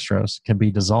much dextrose can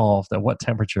be dissolved at what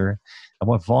temperature and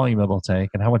what volume it'll take,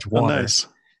 and how much water. Oh, nice.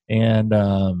 And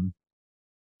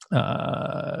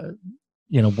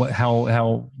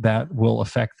how that will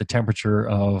affect the temperature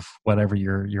of whatever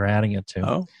you're adding it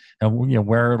to, and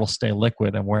where it'll stay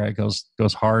liquid and where it goes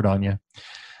hard on you.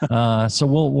 So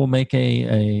we'll make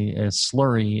a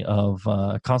slurry of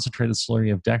concentrated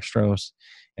slurry of dextrose,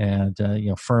 and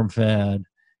firm fed,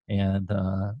 and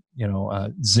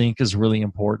zinc is really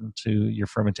important to your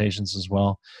fermentations as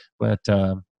well. But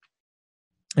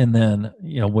and then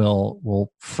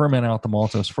we'll ferment out the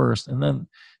maltose first, and then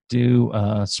do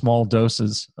small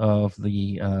doses of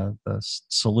the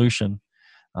solution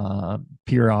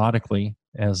periodically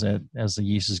as the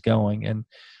yeast is going, and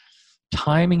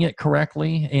timing it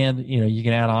correctly. And you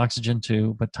can add oxygen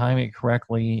too, but timing it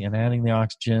correctly and adding the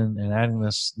oxygen and adding the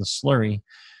slurry,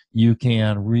 you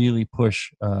can really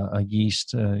push a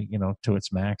yeast to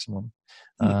its maximum.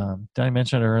 Did I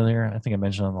mention it earlier? I think I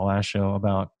mentioned on the last show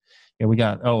about we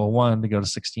got 1 to go to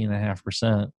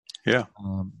 16.5%. Yeah.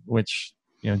 Which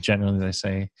generally they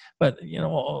say, but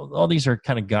all these are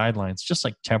kind of guidelines, just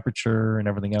like temperature and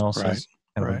everything else is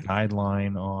kind of a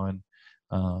guideline on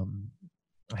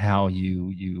how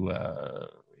you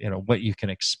what you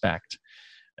can expect.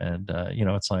 And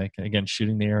it's like, again,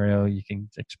 shooting the arrow, you can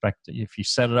expect, if you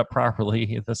set it up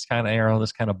properly, this kind of arrow,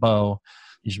 this kind of bow,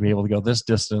 you should be able to go this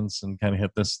distance and kind of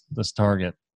hit this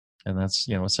target. And that's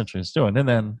essentially what it's doing. And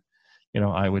then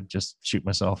I would just shoot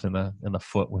myself in the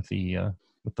foot with the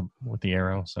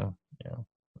arrow. So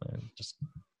just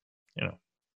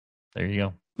there you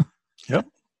go. Yep.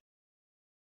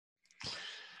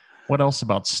 What else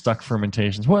about stuck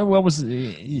fermentations? What was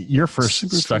your first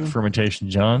stuck fermentation,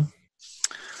 John?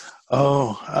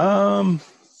 I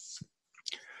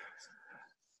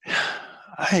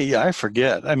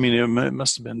forget. I mean, it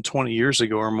must have been 20 years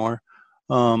ago or more.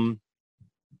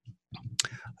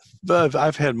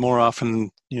 I've had more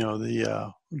often,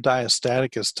 the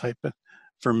diastaticus type of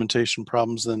fermentation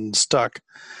problems than stuck.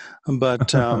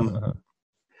 But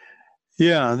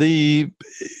yeah,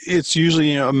 it's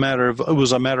usually it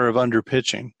was a matter of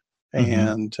underpitching,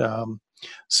 and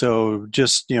so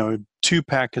just 2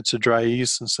 packets of dry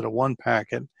yeast instead of 1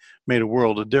 packet made a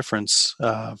world of difference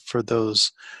for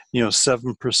those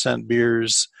 7%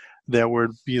 beers that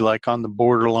would be like on the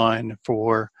borderline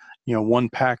for 1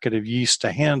 packet of yeast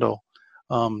to handle.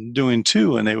 Doing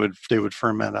 2, and they would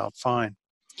ferment out fine.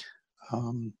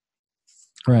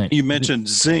 Right. You mentioned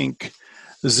zinc.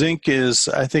 Zinc is,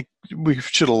 I think we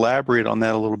should elaborate on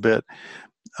that a little bit.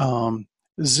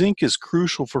 Zinc is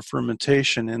crucial for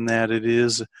fermentation in that it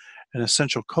is an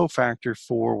essential cofactor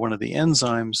for one of the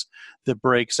enzymes that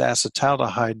breaks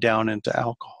acetaldehyde down into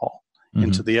alcohol,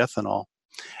 into the ethanol.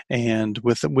 And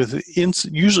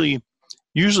usually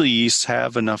yeasts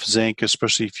have enough zinc,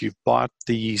 especially if you've bought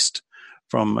the yeast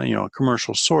from a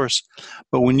commercial source.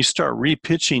 But when you start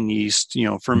repitching yeast,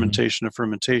 fermentation to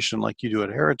fermentation, like you do at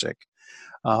Heretic,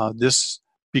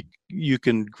 you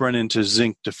can run into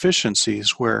zinc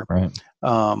deficiencies where,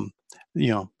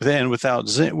 then without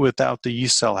the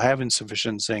yeast cell having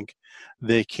sufficient zinc,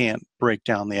 they can't break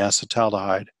down the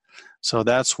acetaldehyde. So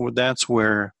that's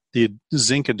where the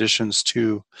zinc additions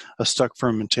to a stuck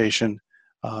fermentation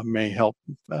may help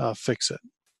fix it.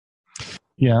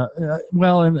 Yeah,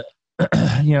 well, and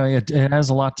it has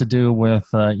a lot to do with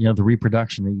the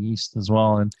reproduction of yeast as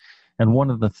well, and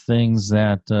one of the things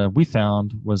that we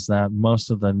found was that most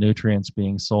of the nutrients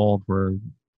being sold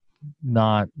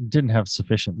didn't have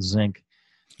sufficient zinc.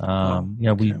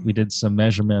 We did some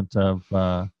measurement of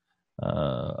our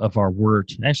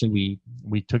wort. Actually,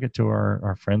 we took it to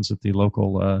our friends at the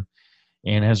local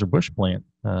Anheuser-Busch plant,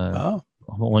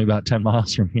 only about 10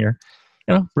 miles from here.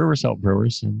 Brewers help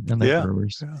brewers, and they're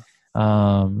brewers. Yeah.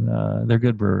 They're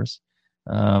good brewers.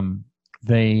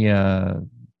 They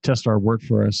test our wort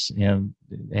for us, and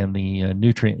the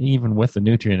nutrient, even with the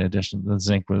nutrient addition, the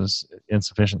zinc was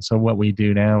insufficient. So what we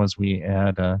do now is we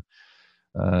add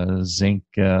zinc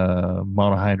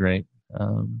monohydrate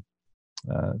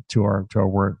to our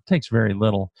wort. It takes very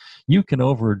little. You can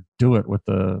overdo it with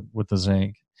the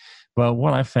zinc, but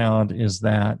what I found is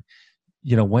that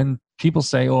when people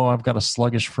say, "Oh, I've got a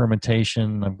sluggish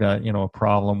fermentation. I've got a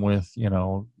problem with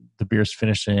the beer's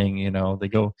finishing," they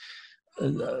go.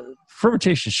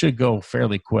 Fermentation should go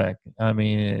fairly quick. I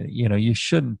mean, you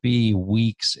shouldn't be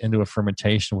weeks into a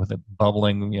fermentation with it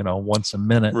bubbling, once a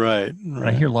minute. Right. And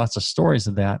I hear lots of stories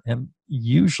of that, and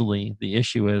usually the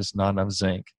issue is not enough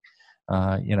zinc.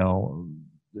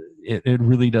 It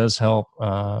really does help,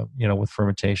 with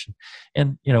fermentation,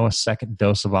 and a second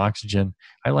dose of oxygen.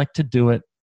 I like to do it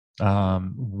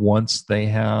once they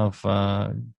have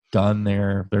done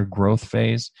their growth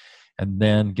phase, and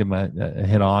then give them a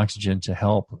hit of oxygen to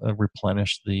help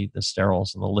replenish the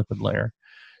sterols and the lipid layer.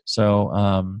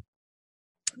 So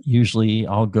usually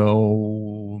I'll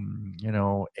go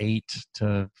 8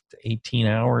 to 18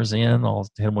 hours in. I'll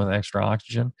hit them with extra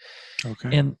oxygen.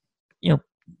 Okay. And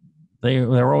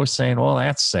they're always saying, well,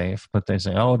 that's safe, but they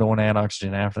say, oh, don't want to add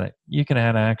oxygen after that. You can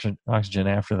add oxygen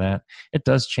after that. It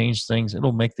does change things.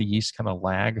 It'll make the yeast kind of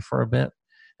lag for a bit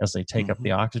as they take up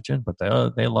the oxygen, but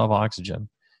they love oxygen.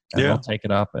 And they'll take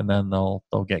it up, and then they'll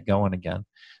get going again.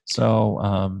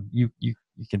 So you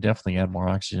can definitely add more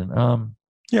oxygen.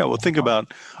 Think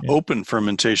about open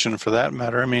fermentation for that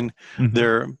matter. I mean,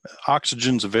 their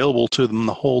oxygen's available to them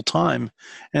the whole time,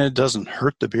 and it doesn't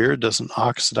hurt the beer. It doesn't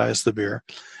oxidize the beer.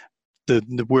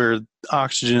 Where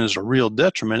oxygen is a real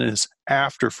detriment is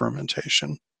after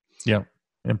fermentation. Yeah,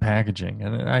 and packaging.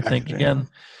 And I think, again,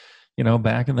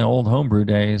 back in the old homebrew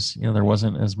days, there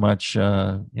wasn't as much,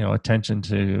 attention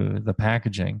to the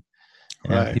packaging,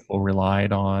 and people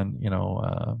relied on,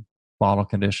 bottle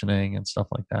conditioning and stuff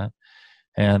like that.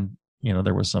 And,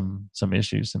 there was some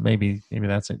issues, and maybe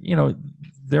that's it.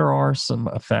 There are some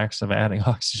effects of adding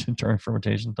oxygen during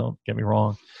fermentation. Don't get me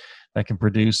wrong, that can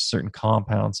produce certain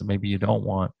compounds that maybe you don't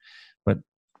want, but,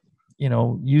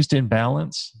 used in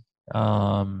balance,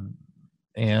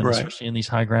 and especially in these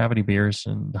high gravity beers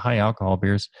and high alcohol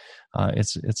beers,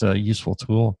 it's a useful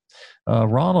tool.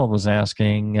 Ronald was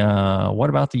asking, what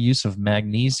about the use of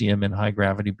magnesium in high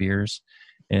gravity beers?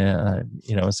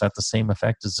 Is that the same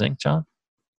effect as zinc, John?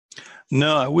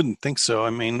 No, I wouldn't think so. I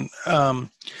mean,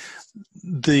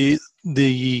 the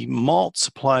malt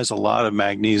supplies a lot of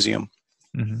magnesium,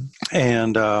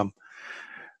 and the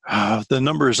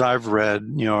numbers I've read,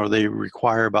 they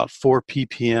require about 4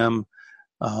 ppm.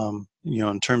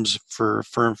 In terms for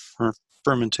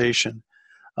fermentation.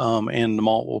 and the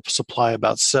malt will supply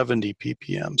about 70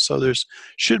 ppm. So there's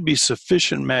should be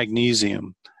sufficient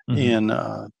magnesium in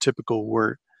typical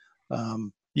wort,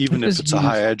 even if it's a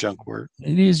high adjunct wort.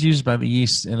 It is used by the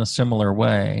yeast in a similar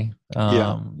way.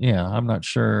 Yeah, I'm not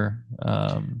sure.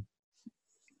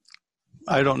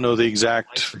 I don't know the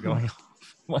exact.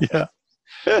 Yeah.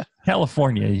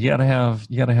 California, you gotta have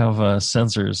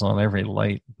sensors on every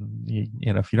light.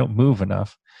 You know, if you don't move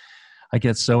enough, I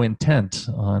get so intent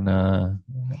on the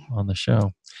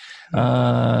show.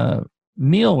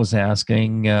 Neil was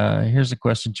asking, here's a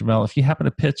question, Jamel. If you happen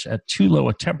to pitch at too low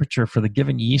a temperature for the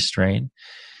given yeast strain,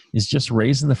 is just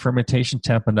raising the fermentation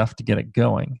temp enough to get it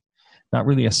going? Not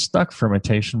really a stuck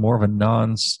fermentation, more of a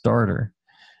non-starter.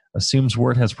 Assumes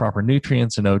wort has proper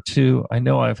nutrients and O2. I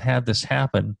know I've had this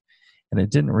happen, and it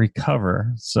didn't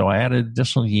recover, so I added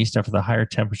additional yeast after the higher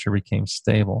temperature became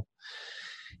stable.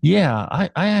 Yeah, I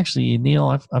actually,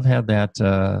 Neil, I've had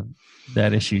that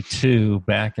issue too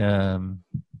back back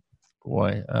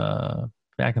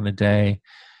in the day,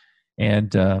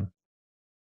 and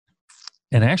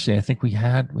actually I think we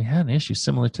had an issue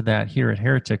similar to that here at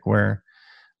Heretic, where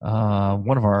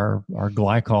one of our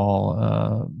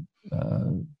glycol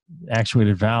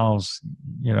actuated valves,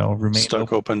 remained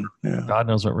stuck open. Yeah. God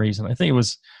knows what reason. I think it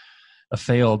was a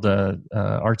failed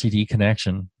RTD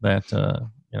connection that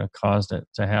caused it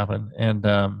to happen, and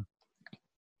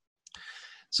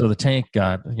so the tank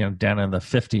got down in the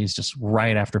 50s just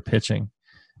right after pitching,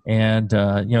 and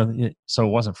so it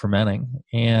wasn't fermenting.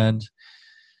 And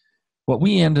what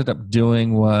we ended up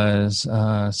doing was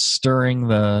stirring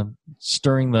the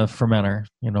fermenter,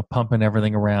 pumping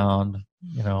everything around,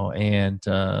 and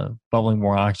bubbling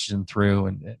more oxygen through.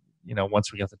 And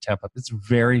once we got the temp up, it's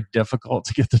very difficult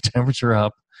to get the temperature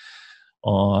up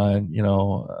on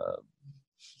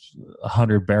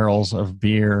 100 barrels of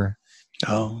beer,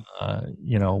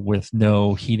 with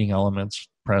no heating elements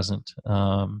present.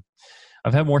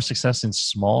 I've had more success in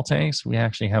small tanks. We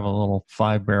actually have a little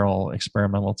 5-barrel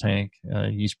experimental tank,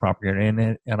 yeast propagator in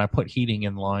it, and I put heating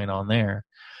in line on there.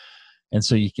 And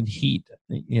so you can heat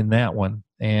in that one.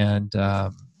 And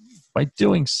by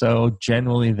doing so,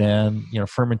 generally then,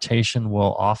 fermentation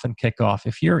will often kick off.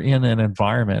 If you're in an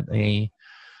environment, a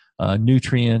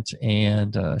nutrient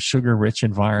and sugar-rich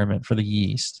environment for the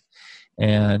yeast,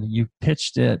 and you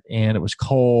pitched it and it was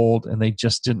cold and they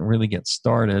just didn't really get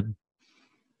started,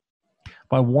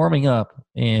 by warming up,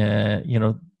 and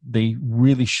they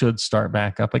really should start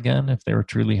back up again if they were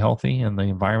truly healthy and the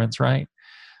environment's right.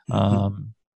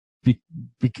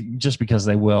 Just because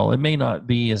they will. It may not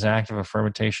be as active a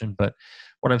fermentation, but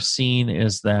what I've seen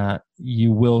is that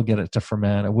you will get it to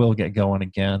ferment. It will get going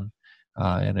again,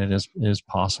 and it is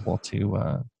possible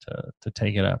to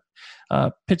take it up.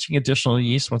 Pitching additional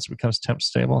yeast once it becomes temp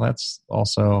stable, that's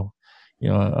also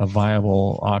a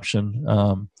viable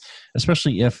option,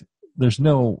 especially if there's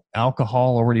no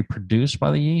alcohol already produced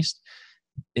by the yeast.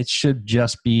 It should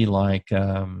just be like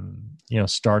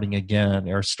starting again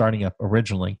or starting up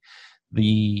originally.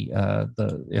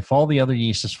 If all the other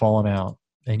yeast has fallen out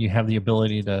and you have the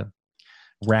ability to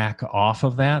rack off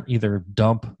of that, either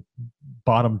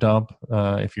bottom dump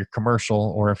if you're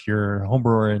commercial, or if you're home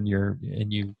brewer and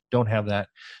you don't have that,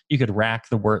 you could rack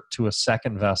the wort to a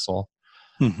second vessel.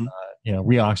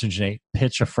 Reoxygenate,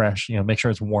 pitch a fresh, make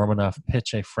sure it's warm enough,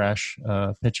 pitch a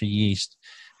yeast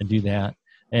and do that.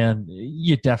 And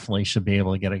you definitely should be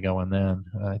able to get it going then.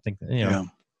 I think,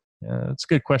 it's a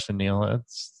good question, Neil.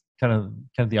 It's kind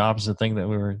of the opposite thing that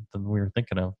we were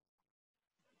thinking of.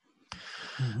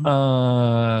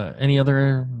 Any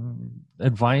other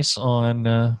advice on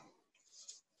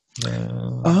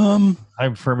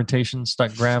high fermentation,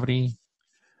 stuck gravity,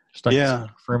 stuck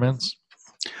ferments?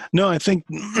 No, I think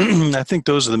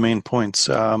those are the main points.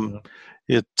 And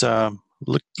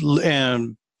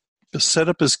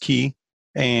setup is key,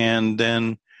 and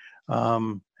then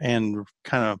and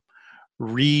kind of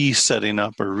resetting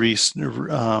up or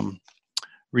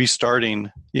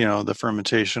restarting, the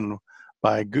fermentation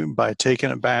by taking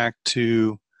it back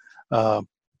to the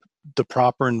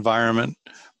proper environment,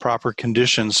 proper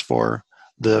conditions for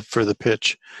the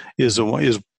pitch is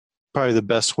probably the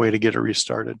best way to get it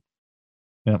restarted.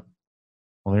 Yep.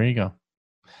 Well, there you go.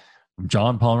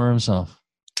 John Palmer himself.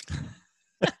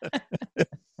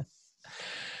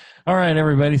 All right,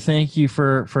 everybody. Thank you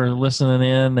for listening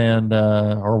in and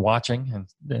or watching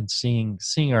and seeing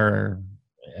our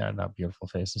not beautiful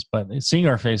faces, but seeing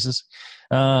our faces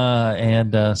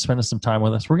and spending some time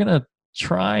with us. We're gonna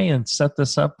try and set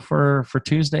this up for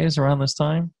Tuesdays around this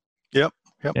time. Yep.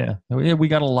 Yeah, we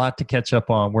got a lot to catch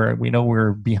up on. We know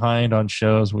we're behind on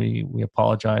shows. We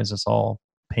apologize. This all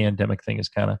pandemic thing has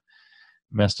kind of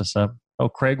messed us up. Oh,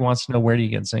 Craig wants to know, where do you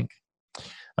get zinc?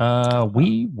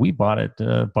 We bought it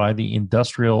by the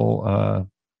industrial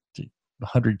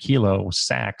 100 kilo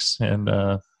sacks, and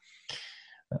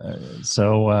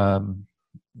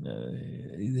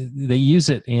they use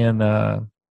it in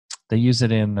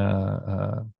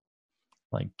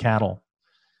like cattle.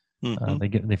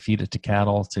 Mm-hmm. They feed it to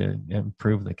cattle to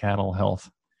improve the cattle health.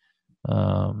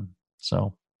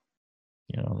 So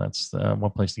that's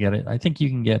one place to get it. I think you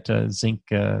can get zinc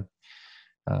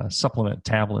supplement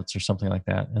tablets or something like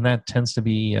that, and that tends to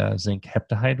be zinc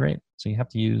heptahydrate. So you have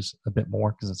to use a bit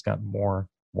more because it's got more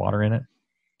water in it.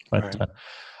 But Right.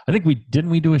 I think we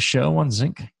do a show on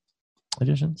zinc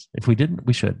additions. If we didn't,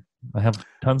 we should. I have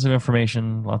tons of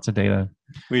information, lots of data.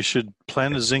 We should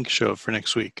plan a zinc show for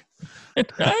next week.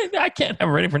 I can't have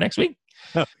it ready for next week.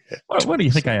 Okay. What do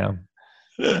you think I am?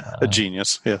 A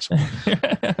genius, yes.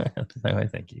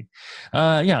 Thank you.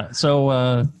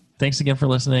 So thanks again for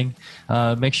listening.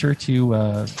 Make sure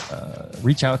to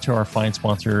reach out to our fine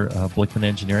sponsor, Blickman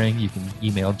Engineering. You can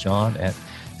email John at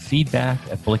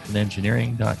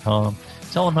feedback@blickmanengineering.com.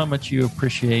 Tell him how much you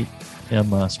appreciate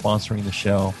him sponsoring the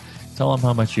show. Tell him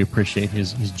how much you appreciate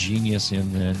his genius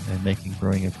in making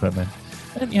brewing equipment.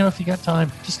 And, if you got time,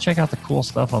 just check out the cool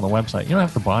stuff on the website. You don't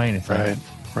have to buy anything.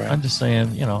 Right. I'm just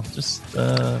saying, just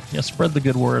spread the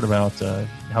good word about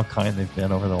how kind they've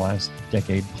been over the last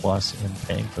decade plus in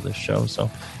paying for this show, so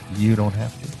you don't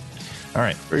have to. All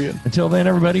right. Very good. Until then,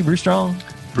 everybody, brew strong.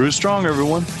 Brew strong,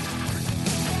 everyone.